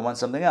money? Do I want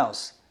something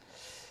else?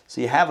 So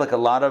you have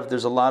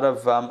there's a lot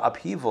of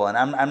upheaval, and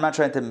I'm not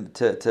trying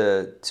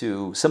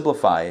to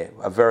simplify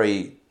a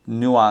very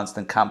nuanced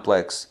and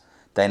complex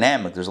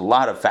dynamic. There's a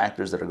lot of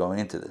factors that are going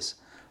into this,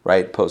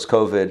 right?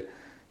 Post-COVID,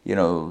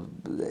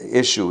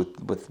 issue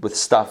with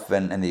stuff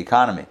and the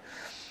economy.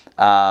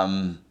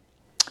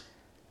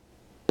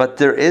 But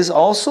there is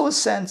also a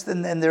sense,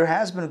 and there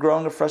has been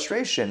growing a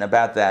frustration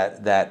about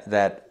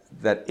that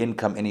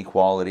income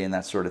inequality and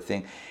that sort of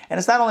thing. And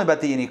it's not only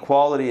about the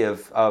inequality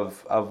of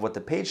what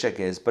the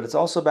paycheck is, but it's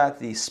also about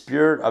the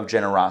spirit of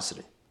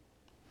generosity.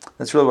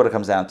 That's really what it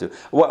comes down to.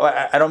 Well,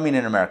 I don't mean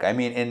in America. I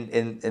mean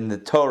in the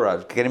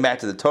Torah. Getting back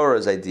to the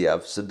Torah's idea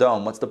of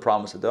Sodom. What's the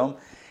problem with Sodom?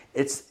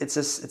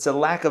 It's a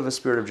lack of a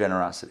spirit of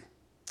generosity,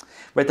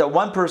 right? That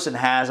one person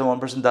has and one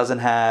person doesn't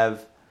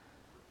have.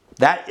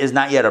 That is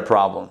not yet a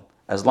problem.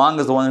 As long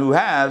as the one who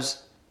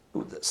has,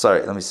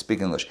 let me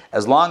speak English.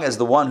 As long as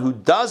the one who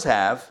does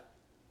have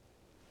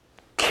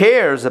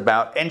cares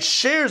about and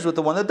shares with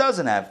the one that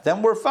doesn't have,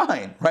 then we're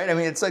fine, right? I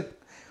mean, it's like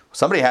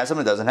somebody has,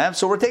 somebody doesn't have,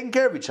 so we're taking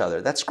care of each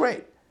other. That's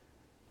great.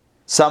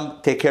 Some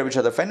take care of each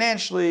other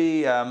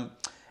financially, and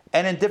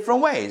in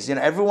different ways.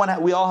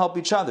 We all help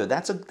each other.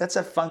 That's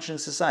a functioning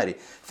society.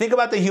 Think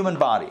about the human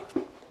body.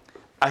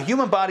 A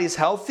human body is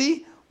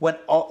healthy when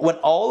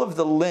all of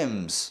the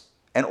limbs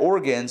and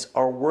organs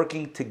are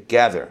working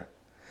together.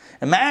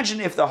 Imagine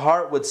if the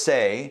heart would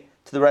say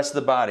to the rest of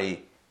the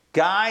body,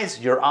 guys,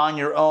 you're on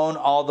your own,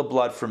 all the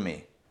blood from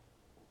me.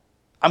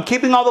 I'm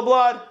keeping all the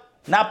blood,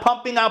 not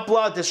pumping out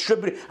blood,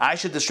 distributing. I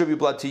should distribute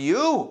blood to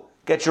you.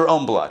 Get your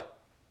own blood.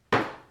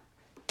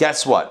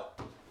 Guess what?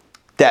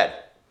 Dead.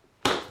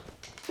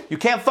 You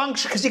can't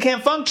function because you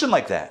can't function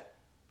like that.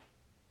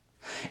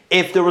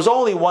 If there was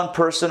only one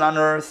person on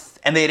earth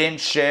and they didn't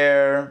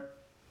share,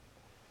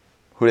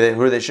 who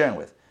are they sharing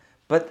with?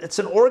 But it's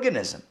an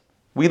organism.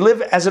 We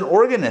live as an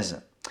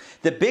organism.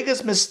 The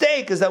biggest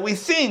mistake is that we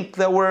think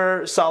that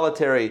we're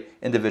solitary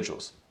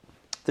individuals.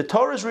 The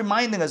Torah is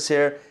reminding us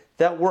here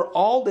that we're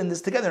all in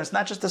this together. It's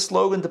not just a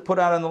slogan to put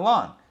out on the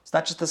lawn. It's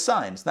not just a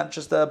sign. It's not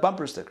just a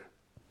bumper sticker.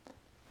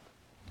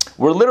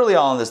 We're literally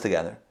all in this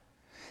together.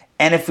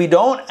 And if we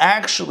don't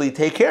actually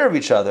take care of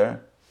each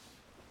other,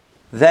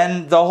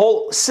 then the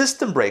whole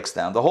system breaks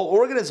down. The whole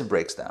organism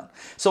breaks down.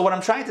 So what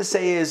I'm trying to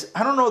say is,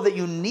 I don't know that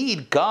you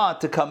need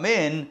God to come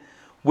in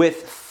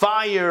with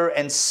fire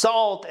and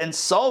salt and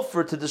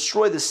sulfur to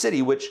destroy the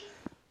city, which,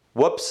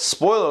 whoops,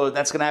 spoiler alert,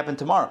 that's going to happen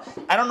tomorrow.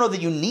 I don't know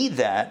that you need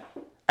that.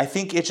 I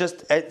think it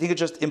just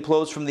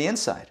implodes from the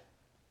inside.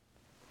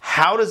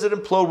 How does it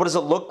implode? What does it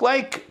look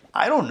like?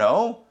 I don't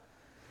know.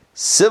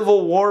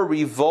 Civil war,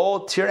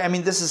 revolt, tyranny. I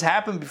mean, this has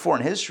happened before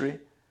in history.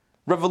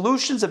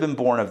 Revolutions have been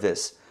born of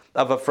this,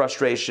 of a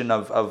frustration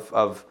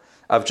of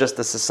just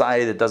a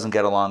society that doesn't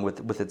get along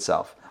with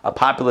itself, a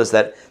populace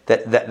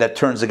that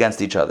turns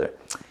against each other.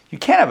 You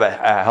can't have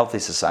a healthy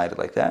society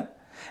like that.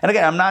 And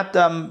again, I'm not.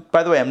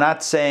 By the way, I'm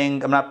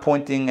not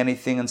pointing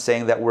anything and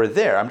saying that we're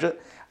there.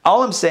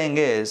 All I'm saying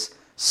is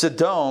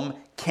Sodom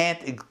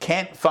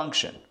can't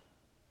function.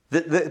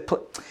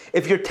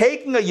 If you're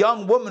taking a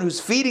young woman who's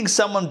feeding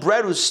someone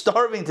bread who's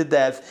starving to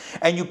death,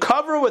 and you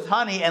cover her with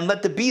honey and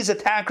let the bees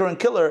attack her and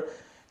kill her,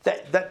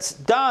 that's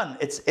done.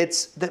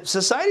 The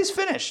society's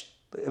finished.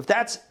 If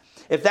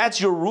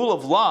that's your rule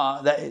of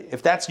law,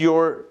 if that's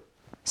your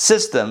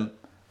system,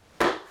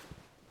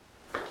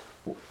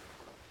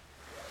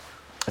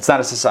 it's not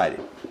a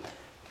society.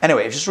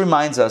 Anyway, it just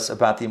reminds us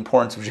about the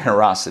importance of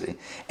generosity.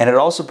 And it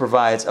also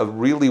provides a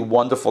really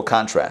wonderful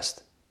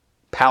contrast,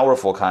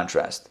 powerful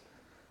contrast.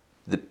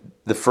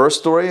 The first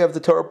story of the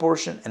Torah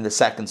portion and the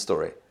second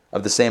story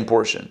of the same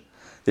portion.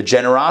 The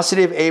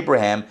generosity of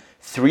Abraham,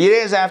 3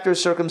 days after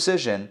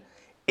circumcision,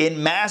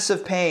 in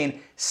massive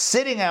pain,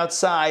 sitting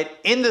outside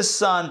in the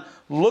sun,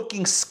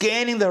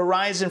 scanning the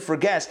horizon for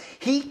guests.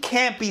 He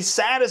can't be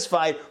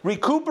satisfied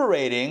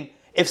recuperating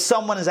if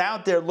someone is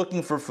out there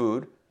looking for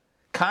food.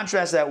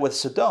 Contrast that with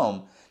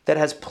Sodom, that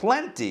has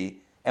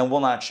plenty and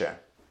will not share.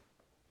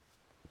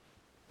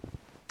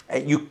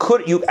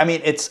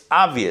 It's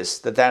obvious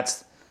that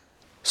that's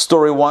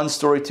story 1,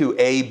 story 2,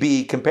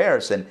 A-B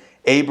comparison.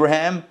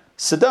 Abraham,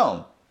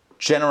 Sodom.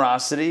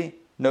 Generosity,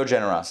 no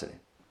generosity.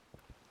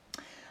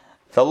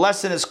 The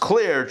lesson is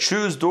clear.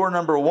 Choose door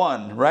number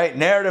 1, right?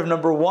 Narrative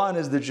number 1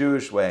 is the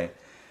Jewish way.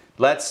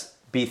 Let's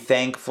be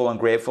thankful and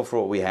grateful for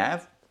what we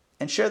have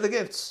and share the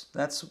gifts.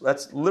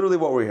 That's literally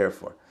what we're here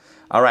for.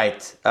 All right.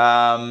 It's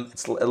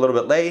a little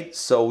bit late,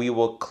 so we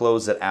will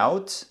close it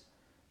out.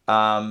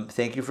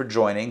 Thank you for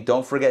joining.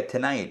 Don't forget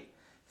tonight,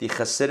 the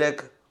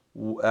Hasidic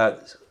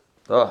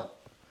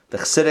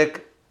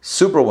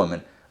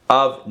Superwoman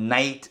of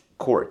Night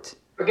Court.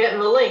 We're getting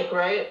the link,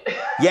 right?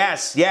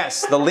 Yes.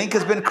 The link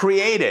has been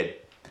created.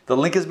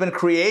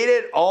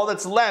 All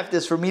that's left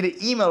is for me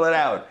to email it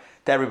out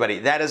to everybody.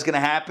 That is going to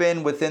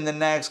happen within the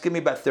next, give me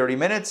about 30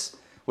 minutes.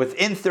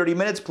 Within 30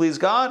 minutes, please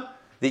God,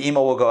 the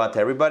email will go out to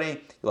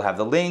everybody. You'll have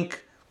the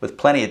link with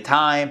plenty of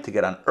time to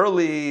get on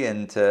early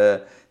and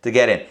to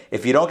get in.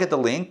 If you don't get the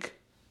link,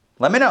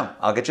 let me know.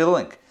 I'll get you the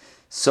link.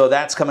 So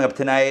that's coming up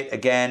tonight.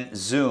 Again,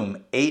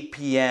 Zoom, 8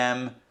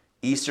 p.m.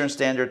 Eastern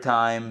Standard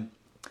Time.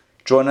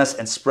 Join us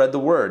and spread the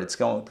word. It's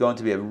going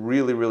to be a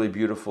really, really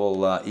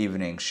beautiful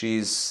evening.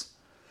 She's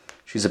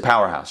a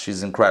powerhouse.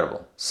 She's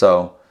incredible.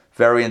 So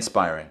very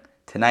inspiring.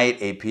 Tonight,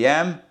 8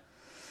 p.m.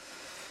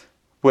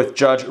 with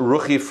Judge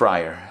Ruchi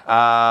Fryer.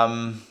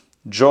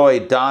 Joy,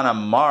 Donna,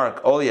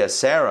 Mark, Olia,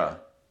 Sarah.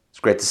 It's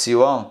great to see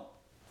you all.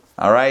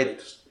 All right.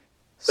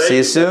 See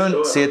you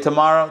soon. See you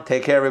tomorrow.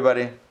 Take care,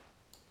 everybody.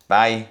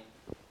 Bye.